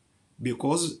judgment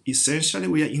because essentially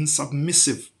we are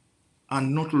insubmissive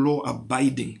and not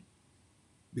law-abiding,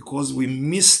 because we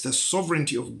miss the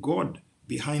sovereignty of God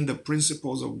behind the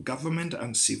principles of government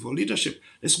and civil leadership.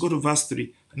 Let's go to verse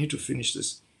 3. I need to finish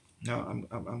this. Now,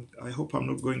 I hope I'm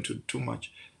not going to too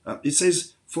much. It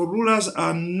says, for rulers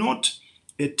are not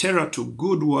a terror to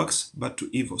good works, but to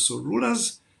evil. So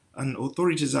rulers and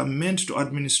authorities are meant to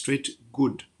administrate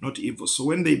good, not evil. So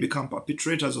when they become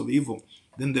perpetrators of evil,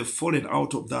 then they've fallen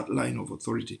out of that line of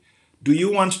authority. Do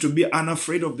you want to be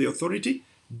unafraid of the authority?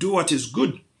 Do what is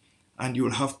good, and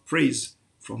you'll have praise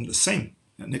from the same.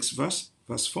 The next verse,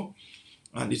 verse 4.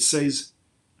 And it says,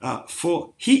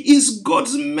 for he is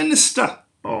God's minister.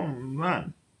 Oh,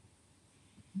 man.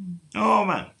 Oh,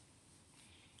 man.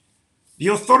 The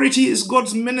authority is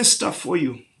God's minister for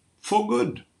you, for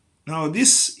good. Now,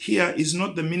 this here is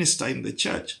not the minister in the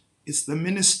church. It's the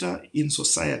minister in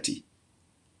society.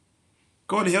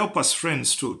 God help us,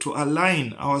 friends, to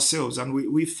align ourselves. And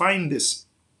we find this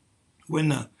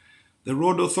when the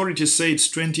road authorities say it's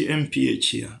 20 mph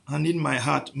here. And in my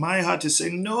heart is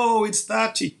saying, no, it's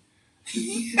 30.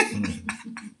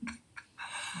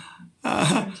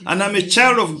 And I'm a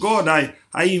child of God.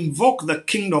 I invoke the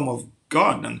kingdom of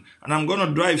God. And I'm going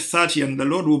to drive 30 and the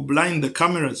Lord will blind the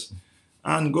cameras.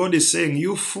 And God is saying,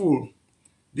 you fool,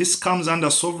 this comes under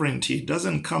sovereignty. It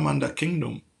doesn't come under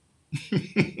kingdom.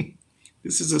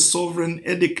 This is a sovereign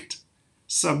edict.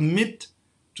 Submit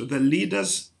to the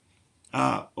leaders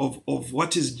of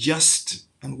what is just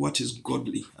and what is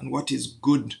godly and what is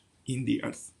good in the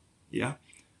earth. Yeah.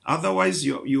 Otherwise,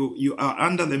 you are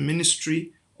under the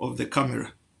ministry of the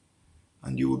camera,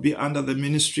 and you will be under the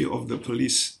ministry of the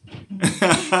police.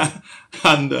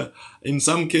 And in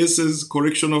some cases,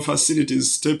 correctional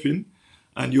facilities step in,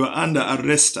 and you are under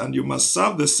arrest, and you must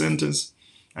serve the sentence.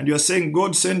 And you are saying,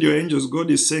 God, send your angels. God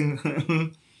is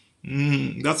saying,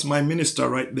 that's my minister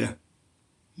right there.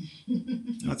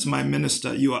 That's my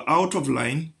minister. You are out of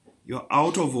line. you're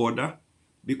out of order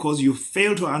because you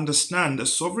fail to understand the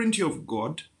sovereignty of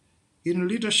God in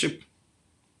leadership.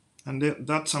 And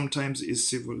that sometimes is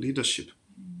civil leadership.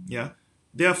 Yeah.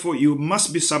 Therefore, you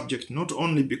must be subject, not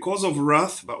only because of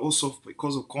wrath, but also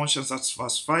because of conscience. That's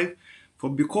verse 5. For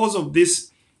because of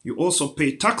this, you also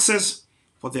pay taxes,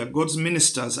 for they are God's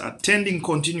ministers, attending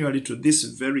continually to this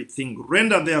very thing.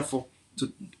 Render, therefore,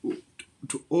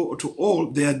 to all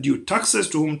their due. Taxes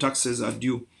to whom taxes are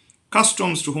due.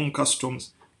 Customs to whom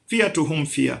customs. Fear to whom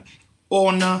fear.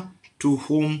 Honor to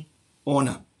whom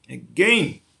honor.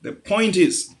 Again, the point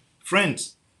is,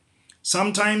 friends,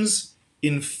 sometimes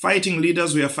in fighting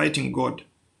leaders, we are fighting God.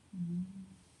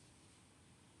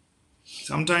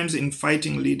 Sometimes in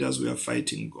fighting leaders, we are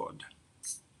fighting God.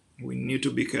 We need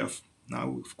to be careful.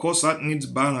 Now, of course, that needs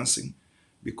balancing,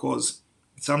 because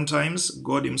sometimes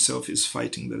God himself is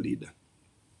fighting the leader.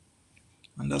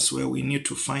 And that's where we need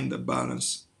to find the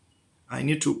balance. I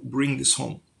need to bring this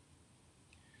home.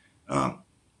 I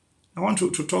want to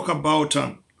talk about,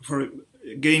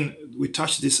 again, we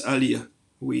touched this earlier,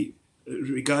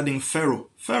 regarding Pharaoh.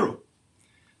 Pharaoh.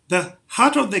 The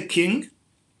heart of the king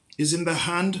is in the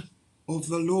hand of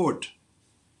the Lord.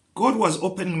 God was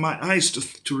opening my eyes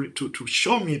to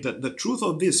show me that the truth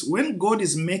of this. When God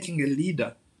is making a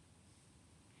leader,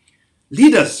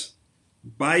 leaders,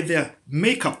 by their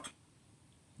makeup,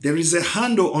 there is a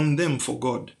handle on them for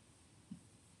God.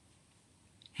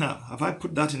 Now, have I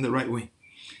put that in the right way?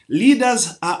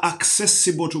 Leaders are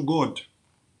accessible to God.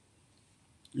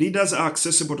 Leaders are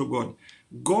accessible to God.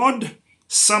 God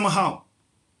somehow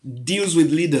deals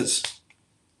with leaders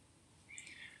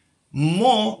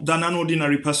more than an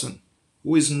ordinary person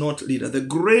who is not leader. The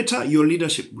greater your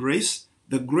leadership grace,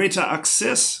 the greater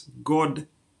access God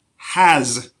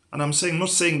has. And I'm not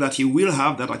saying that he will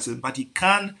have that access, but he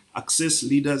can access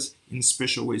leaders in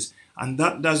special ways. And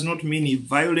that does not mean he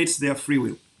violates their free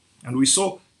will. And we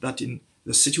saw that in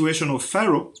the situation of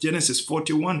Pharaoh, Genesis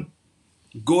 41,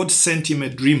 God sent him a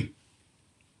dream.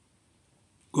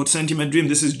 God sent him a dream.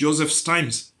 This is Joseph's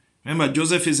times. Remember,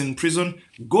 Joseph is in prison.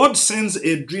 God sends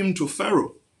a dream to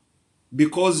Pharaoh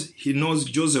because he knows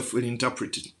Joseph will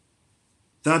interpret it.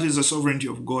 That is the sovereignty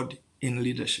of God in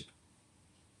leadership.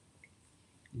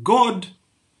 God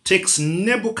takes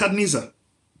Nebuchadnezzar,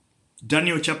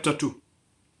 Daniel chapter 2.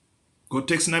 God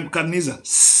takes Nebuchadnezzar,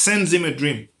 sends him a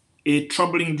dream, a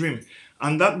troubling dream.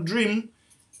 And that dream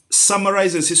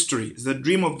summarizes history. It's the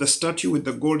dream of the statue with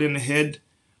the golden head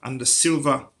and the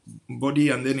silver body,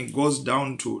 and then it goes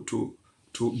down to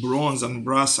bronze and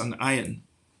brass and iron.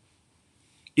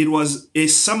 It was a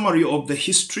summary of the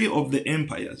history of the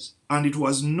empires, and it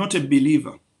was not a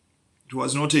believer. It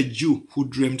was not a Jew who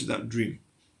dreamt that dream.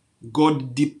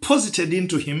 God deposited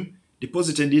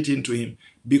it into him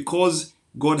because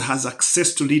God has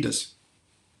access to leaders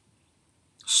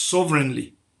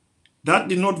sovereignly. That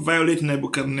did not violate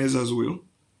Nebuchadnezzar's will,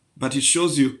 but it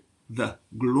shows you the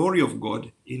glory of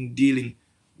God in dealing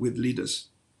with leaders.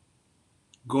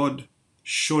 God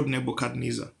showed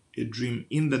Nebuchadnezzar a dream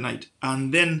in the night.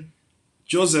 And then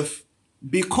Joseph,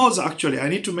 because actually, I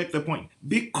need to make the point,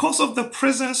 because of the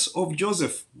presence of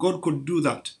Joseph, God could do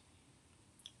that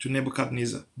to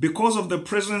Nebuchadnezzar. Because of the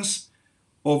presence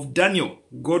of Daniel,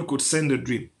 God could send a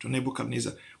dream to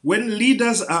Nebuchadnezzar. When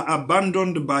leaders are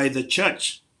abandoned by the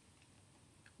church,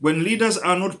 when leaders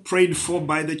are not prayed for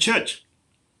by the church,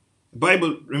 the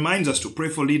Bible reminds us to pray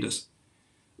for leaders.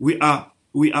 We are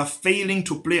failing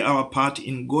to play our part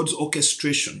in God's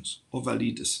orchestrations of our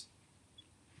leaders.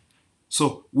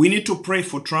 So we need to pray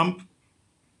for Trump.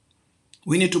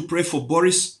 We need to pray for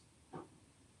Boris.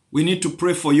 We need to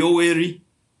pray for Yoweri.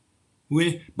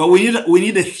 But we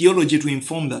need a theology to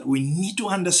inform that. We need to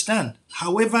understand,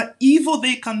 however evil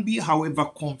they can be, however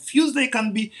confused they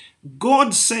can be,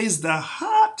 God says the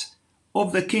heart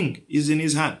of the king is in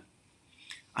his hand.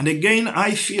 And again,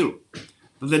 I feel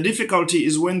that the difficulty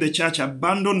is when the church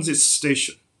abandons its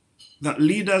station, that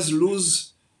leaders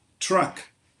lose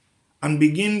track and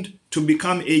begin to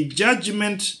become a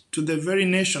judgment to the very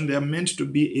nation they are meant to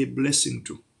be a blessing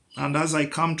to. And as I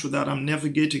come to that, I'm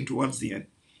navigating towards the end.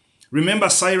 Remember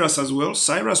Cyrus as well.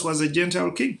 Cyrus was a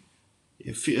Gentile king.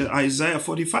 Isaiah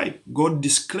 45. God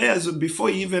declares it before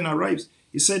he even arrives.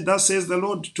 He said, "Thus says the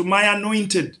Lord to my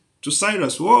anointed," to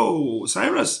Cyrus. Whoa,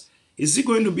 Cyrus, is he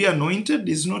going to be anointed?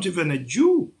 He's not even a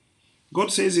Jew. God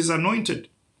says he's anointed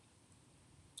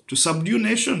to subdue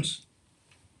nations,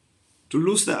 to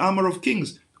loose the armor of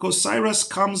kings. Because Cyrus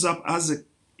comes up as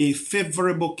a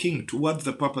favorable king towards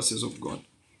the purposes of God.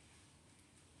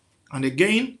 And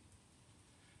again,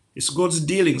 it's God's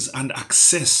dealings and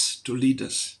access to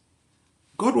leaders.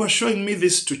 God was showing me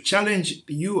this to challenge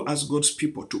you as God's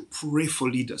people to pray for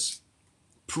leaders.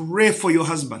 Pray for your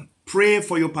husband. Pray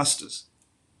for your pastors.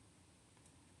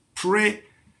 Pray.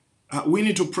 We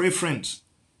need to pray, friends,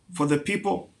 for the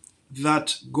people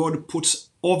that God puts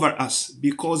over us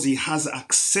because he has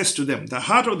access to them. The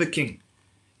heart of the king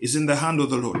is in the hand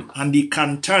of the Lord, and he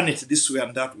can turn it this way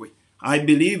and that way. I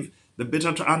believe the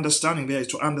better to understanding there is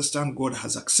to understand God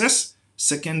has access.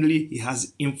 Secondly, he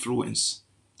has influence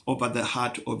over the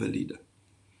heart of a leader.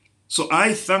 So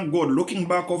I thank God, looking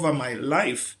back over my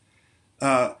life,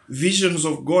 visions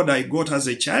of God I got as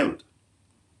a child,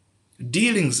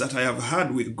 dealings that I have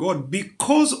had with God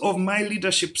because of my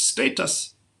leadership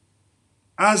status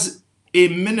as a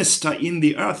minister in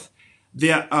the earth.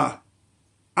 There are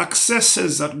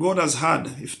accesses that God has had,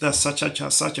 if there's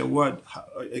such a word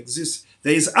exists.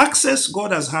 There is access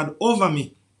God has had over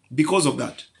me because of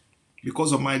that,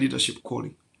 because of my leadership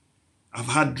calling. I've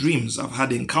had dreams, I've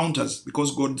had encounters,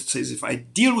 because God says, if I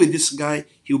deal with this guy,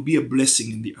 he'll be a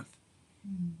blessing in the earth.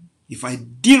 If I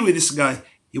deal with this guy,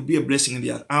 he'll be a blessing in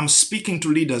the earth. I'm speaking to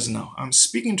leaders now. I'm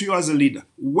speaking to you as a leader.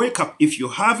 Wake up. If you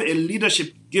have a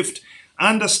leadership gift,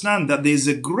 understand that there is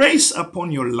a grace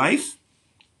upon your life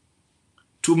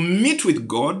to meet with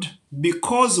God,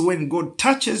 because when God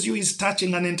touches you, he's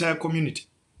touching an entire community.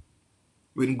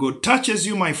 When God touches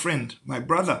you, my friend, my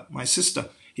brother, my sister,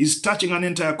 he's touching an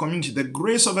entire community, the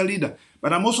grace of a leader.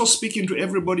 But I'm also speaking to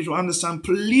everybody to understand,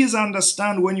 please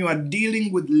understand, when you are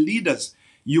dealing with leaders,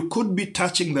 you could be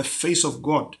touching the face of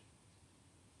God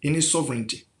in his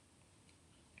sovereignty,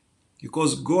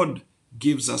 because God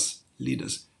gives us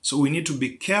leaders. So we need to be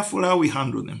careful how we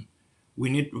handle them.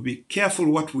 We need to be careful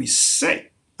what we say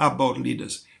about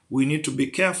leaders. We need to be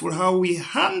careful how we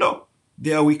handle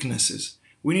their weaknesses.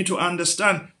 We need to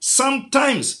understand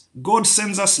sometimes God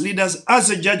sends us leaders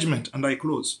as a judgment. And I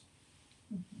close.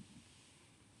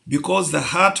 Because the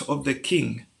heart of the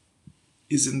king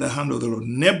is in the hand of the Lord.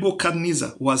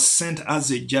 Nebuchadnezzar was sent as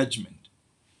a judgment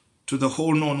to the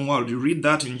whole known world. You read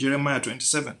that in Jeremiah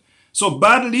 27. So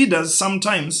bad leaders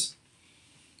sometimes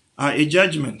are a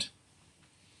judgment.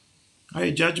 Are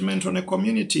a judgment on a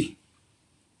community.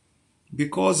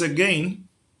 Because again,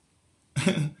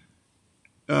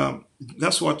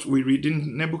 that's what we read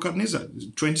in Nebuchadnezzar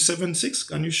 27:6.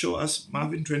 Can you show us,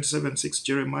 Marvin, 27:6,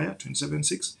 Jeremiah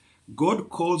 27:6? God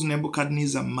calls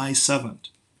Nebuchadnezzar my servant.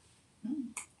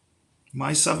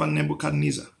 My servant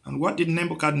Nebuchadnezzar. And what did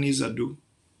Nebuchadnezzar do?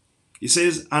 He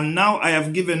says, and now I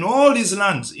have given all his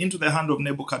lands into the hand of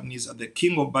Nebuchadnezzar, the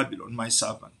king of Babylon, my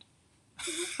servant.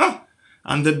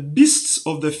 And the beasts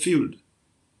of the field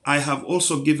I have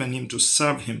also given him to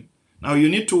serve him. Now you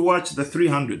need to watch the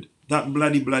 300, that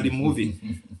bloody movie,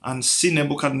 and see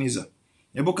Nebuchadnezzar.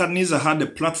 Nebuchadnezzar had a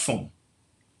platform,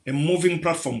 a moving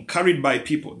platform carried by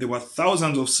people. There were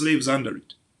thousands of slaves under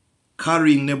it,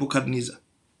 carrying Nebuchadnezzar.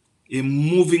 A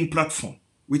moving platform,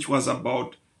 which was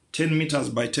about 10 meters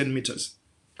by 10 meters,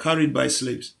 carried by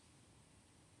slaves.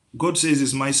 God says,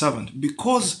 is my servant.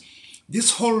 Because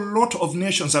this whole lot of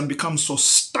nations had become so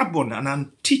stubborn and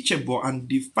unteachable and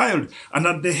defiled. And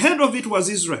at the head of it was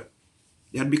Israel.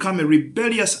 They had become a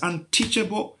rebellious,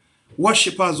 unteachable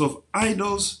worshippers of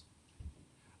idols.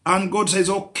 And God says,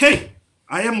 okay,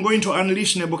 I am going to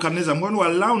unleash Nebuchadnezzar. I'm going to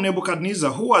allow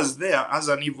Nebuchadnezzar, who was there as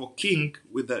an evil king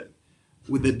with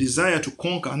the desire to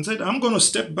conquer, and said, I'm going to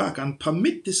step back and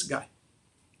permit this guy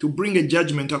to bring a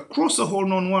judgment across the whole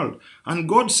known world. And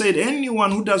God said,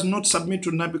 anyone who does not submit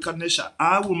to Nebuchadnezzar,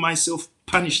 I will myself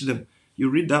punish them. You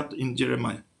read that in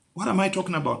Jeremiah. What am I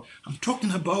talking about? I'm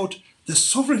talking about the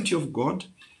sovereignty of God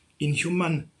in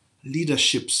human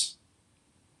leaderships.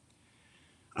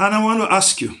 And I want to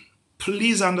ask you,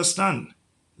 please understand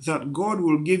that God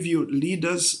will give you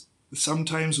leaders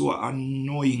sometimes who are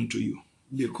annoying to you,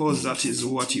 because that is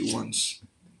what he wants.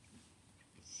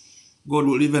 God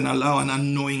will even allow an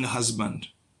annoying husband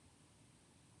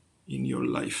in your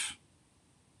life.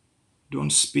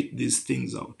 Don't spit these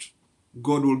things out.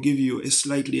 God will give you a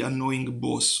slightly annoying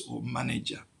boss or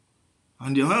manager.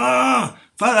 And you, Father,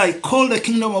 I call the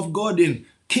kingdom of God in.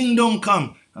 Kingdom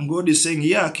come. And God is saying,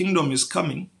 yeah, kingdom is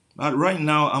coming. But right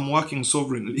now I'm working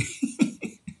sovereignly.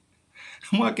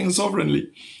 I'm working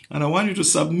sovereignly. And I want you to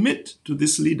submit to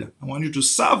this leader. I want you to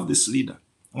serve this leader.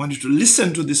 I want you to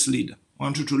listen to this leader. I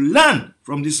want you to learn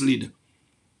from this leader.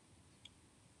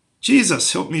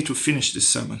 Jesus, help me to finish this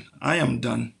sermon. I am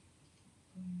done.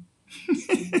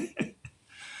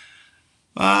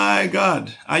 My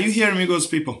God. Are you hearing me, God's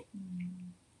people?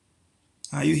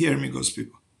 Are you hearing me, God's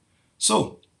people?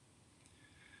 So,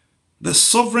 the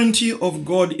sovereignty of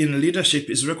God in leadership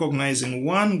is recognizing,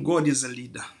 one, God is a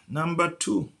leader. Number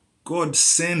two, God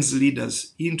sends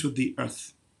leaders into the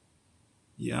earth.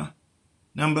 Yeah.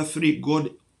 Number 3,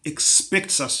 God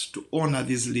expects us to honor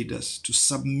these leaders, to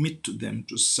submit to them,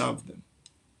 to serve them.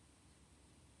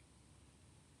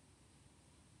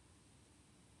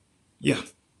 Yeah.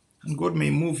 And God may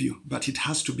move you, but it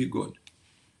has to be God.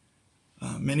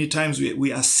 Many times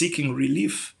we are seeking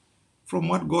relief from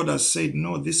what God has said.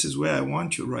 No, this is where I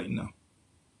want you right now.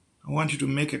 I want you to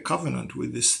make a covenant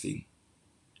with this thing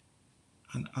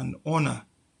and honor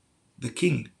the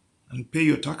king and pay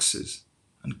your taxes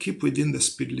and keep within the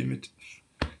speed limit.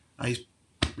 I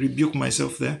rebuke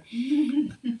myself there.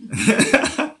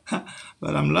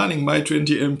 But I'm learning my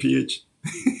 20 mph.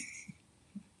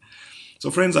 So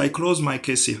friends, I close my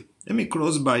case here. Let me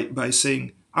close by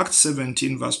saying Acts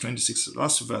 17 verse 26,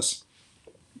 last verse.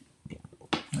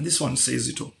 And this one says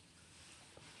it all.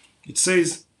 It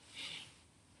says,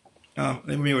 let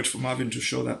me wait for Marvin to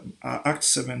show that. Acts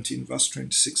 17 verse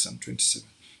 26 and 27.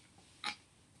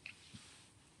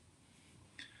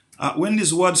 When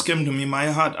these words came to me,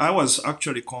 my heart, I was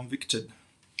actually convicted.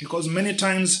 Because many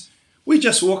times we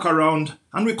just walk around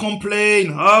and we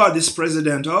complain, this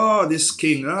president, this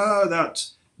king,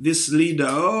 this leader,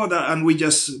 that, and we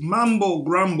just mumble,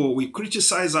 grumble, we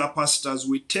criticize our pastors,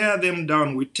 we tear them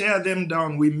down,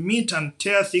 we meet and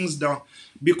tear things down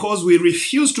because we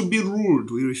refuse to be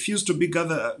ruled, we refuse to be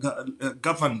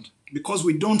governed, because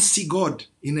we don't see God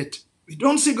in it. We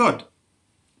don't see God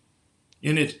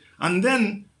in it. And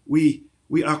then we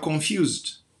are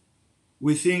confused.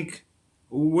 We think,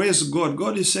 where's God?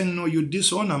 God is saying, no, you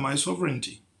dishonor my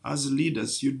sovereignty as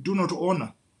leaders. You do not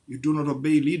honor. You do not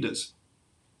obey leaders.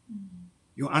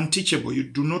 You're unteachable. You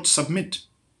do not submit.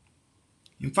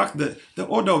 In fact, the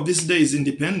order of this day is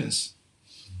independence.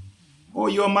 Oh,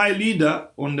 you're my leader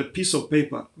on the piece of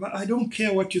paper. But I don't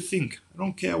care what you think. I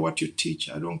don't care what you teach.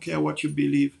 I don't care what you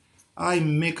believe. I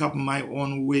make up my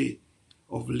own way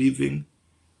of living.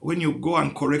 When you go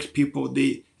and correct people,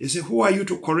 they say, who are you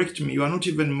to correct me? You are not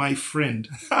even my friend.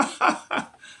 I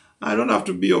don't have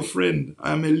to be your friend.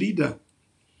 I am a leader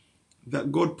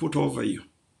that God put over you.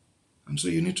 And so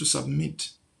you need to submit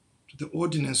to the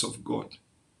ordinance of God.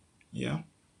 Yeah?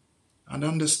 And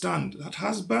understand that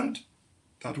husband,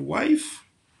 that wife,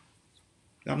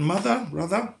 that mother,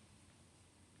 rather,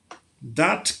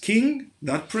 that king,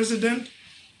 that president.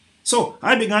 So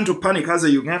I began to panic as a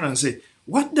Ugandan and say,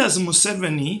 what does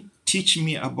Museveni teach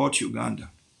me about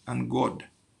Uganda and God?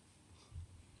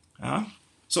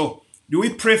 So, do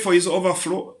we pray for his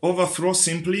overthrow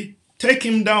simply? Take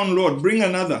him down, Lord, bring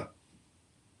another.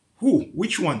 Who?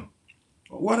 Which one?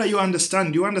 What do you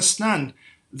understand? Do you understand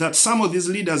that some of these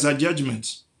leaders are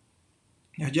judgments?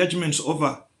 They are judgments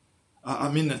over,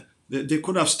 they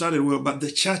could have started well, but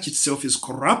the church itself is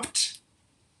corrupt.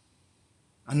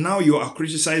 And now you are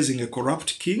criticizing a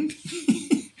corrupt king?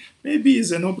 Maybe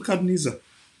he's an Nebuchadnezzar.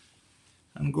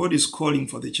 And God is calling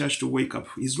for the church to wake up.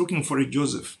 He's looking for a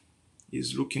Joseph.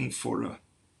 He's looking for a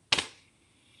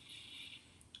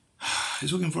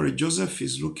Joseph.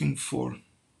 He's looking for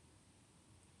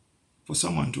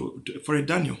someone for a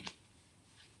Daniel.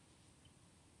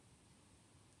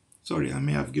 Sorry, I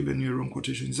may have given you a wrong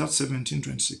quotation. Is that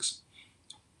 17:26?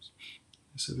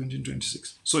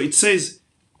 17:26. So it says,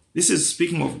 this is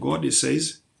speaking of God, it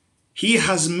says, he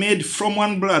has made from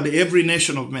one blood every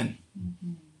nation of men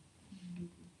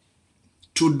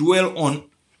to dwell on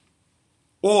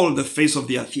all the face of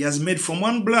the earth. He has made from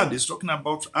one blood, he's talking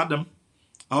about Adam.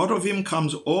 Out of him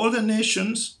comes all the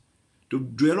nations to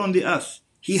dwell on the earth.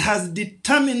 He has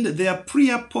determined their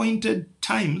pre-appointed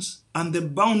times and the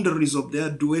boundaries of their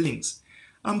dwellings.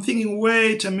 I'm thinking,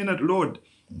 wait a minute, Lord.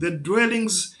 The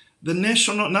dwellings, the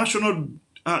national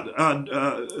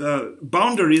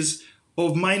boundaries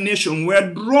of my nation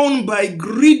were drawn by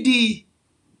greedy,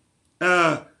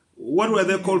 what were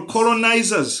they called?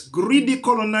 Colonizers, greedy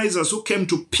colonizers who came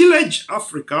to pillage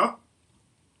Africa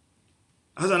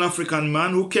as an African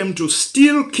man, who came to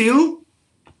steal, kill,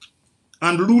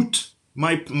 and loot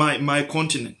my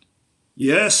continent.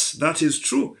 Yes, that is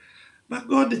true. But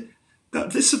God,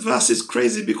 this verse is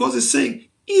crazy because it's saying,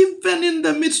 even in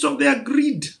the midst of their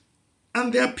greed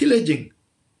and their pillaging,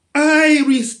 I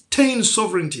retain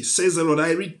sovereignty, says the Lord.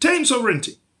 I retain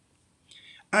sovereignty.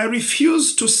 I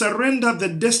refuse to surrender the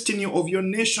destiny of your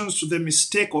nations to the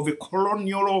mistake of a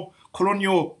colonial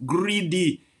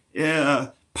greedy,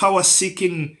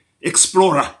 power-seeking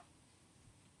explorer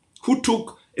who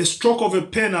took a stroke of a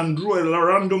pen and drew a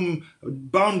random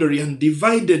boundary and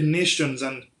divided nations,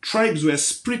 and tribes were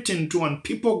split into, and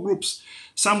people groups.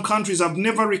 Some countries have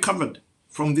never recovered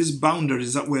from these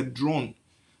boundaries that were drawn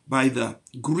by the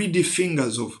greedy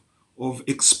fingers of of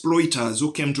exploiters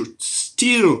who came to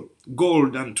steal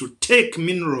gold and to take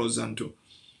minerals and to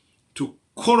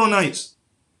colonize.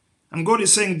 And God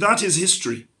is saying that is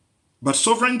history. But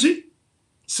sovereignty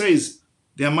says,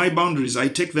 they are my boundaries. I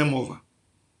take them over.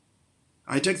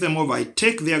 I take them over. I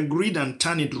take their greed and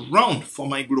turn it round for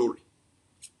my glory.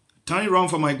 Turn it around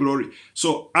for my glory.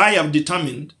 So I have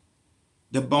determined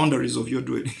the boundaries of your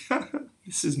dwelling.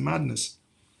 This is madness.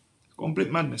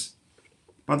 Complete madness.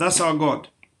 But that's our God.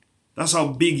 That's how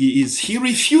big he is. He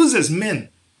refuses men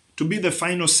to be the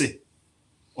final say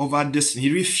of our destiny.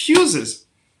 He refuses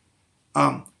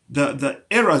the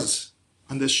errors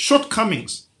and the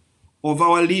shortcomings of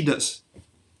our leaders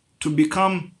to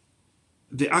become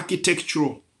the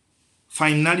architectural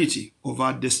finality of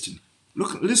our destiny.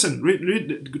 Look, listen,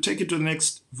 read, take it to the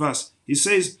next verse. He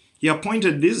says, he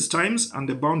appointed these times and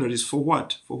the boundaries for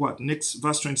what? For what? Next,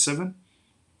 verse 27.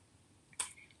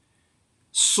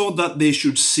 So that they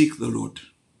should seek the Lord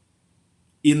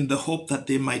in the hope that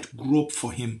they might grope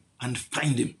for him and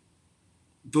find him,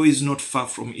 though he's not far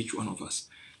from each one of us.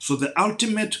 So the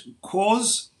ultimate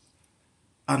cause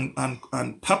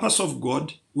and purpose of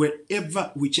God,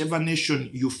 whichever nation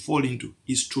you fall into,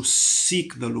 is to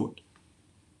seek the Lord,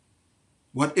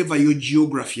 whatever your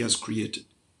geography has created,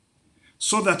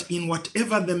 so that in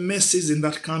whatever the mess is in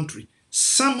that country,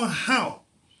 somehow,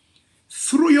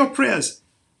 through your prayers,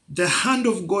 the hand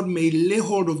of God may lay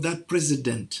hold of that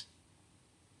president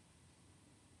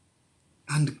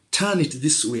and turn it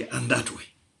this way and that way.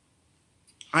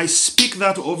 I speak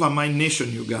that over my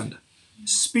nation, Uganda.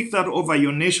 Speak that over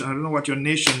your nation. I don't know what your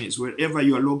nation is, wherever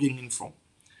you are logging in from.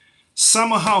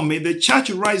 Somehow may the church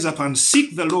rise up and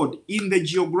seek the Lord in the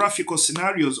geographical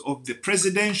scenarios of the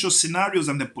presidential scenarios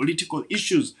and the political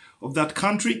issues of that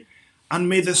country. And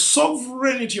may the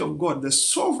sovereignty of God, the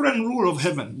sovereign rule of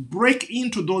heaven, break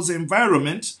into those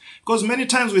environments. Because many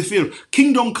times we feel,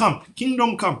 kingdom come,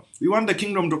 kingdom come. We want the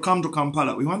kingdom to come to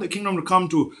Kampala. We want the kingdom to come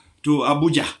to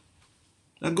Abuja.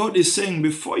 That God is saying,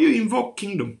 before you invoke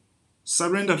kingdom,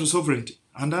 surrender to sovereignty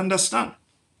and understand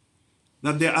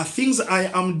that there are things I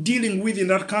am dealing with in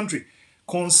that country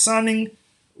concerning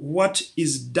what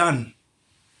is done.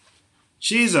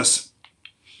 Jesus,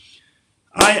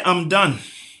 I am done.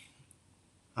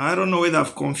 I don't know whether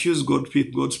I've confused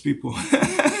God's people.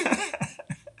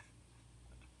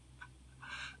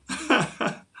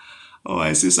 Oh,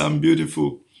 I see some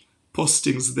beautiful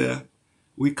postings there.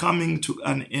 We're coming to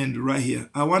an end right here.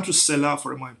 I want to sell out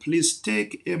for a moment. Please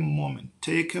take a moment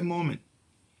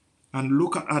and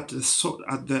look at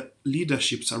the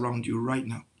leaderships around you right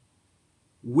now.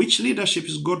 Which leadership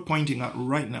is God pointing at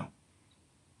right now?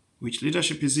 Which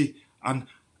leadership is he? And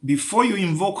before you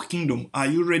invoke kingdom, are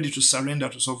you ready to surrender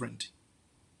to sovereignty?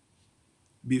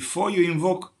 Before you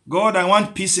invoke, God, I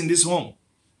want peace in this home,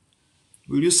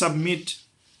 will you submit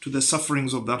to the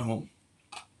sufferings of that home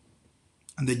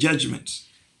and the judgments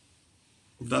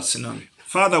of that scenario?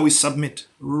 Father, we submit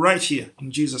right here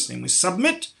in Jesus' name. We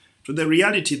submit to the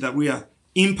reality that we are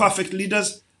imperfect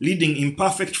leaders leading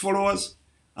imperfect followers,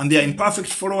 and they are imperfect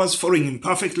followers following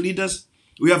imperfect leaders.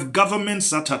 We have governments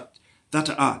that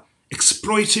are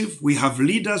exploitive. We have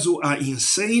leaders who are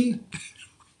insane.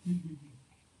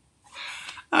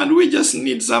 And we just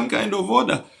need some kind of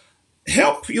order.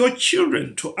 Help your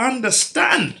children to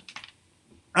understand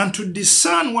and to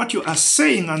discern what you are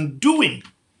saying and doing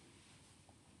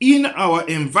in our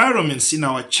environments, in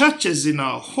our churches, in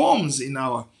our homes, in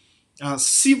our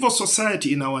civil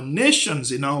society, in our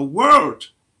nations, in our world.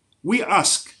 We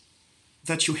ask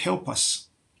that you help us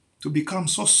to become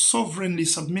so sovereignly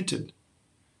submitted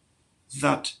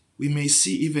that we may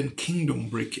see even kingdom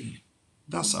breaking.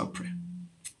 That's our prayer.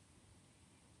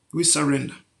 We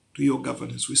surrender to your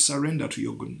governance. We surrender to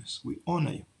your goodness. We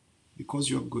honor you because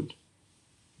you're good.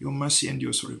 Your mercy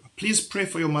endures forever. Please pray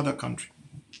for your mother country.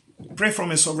 Pray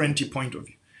from a sovereignty point of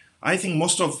view. I think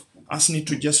most of us need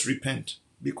to just repent,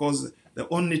 because the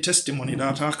only testimony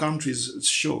that our countries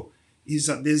show is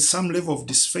that there's some level of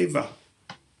disfavor,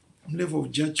 level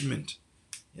of judgment.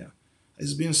 Yeah,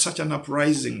 there's been such an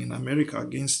uprising in America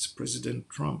against President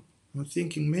Trump. I'm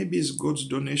thinking maybe it's God's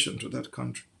donation to that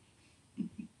country.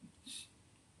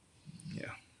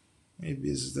 Yeah, maybe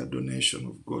it's the donation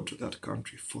of God to that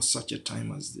country for such a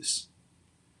time as this.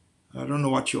 I don't know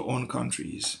what your own country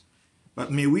is,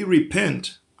 but may we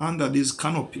repent under these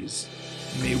canopies.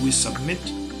 May we submit,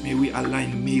 may we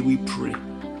align, may we pray.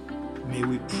 May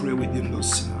we pray within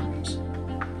those scenarios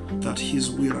that his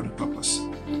will and purpose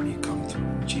may come through.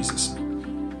 In Jesus'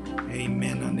 name,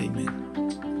 amen and amen.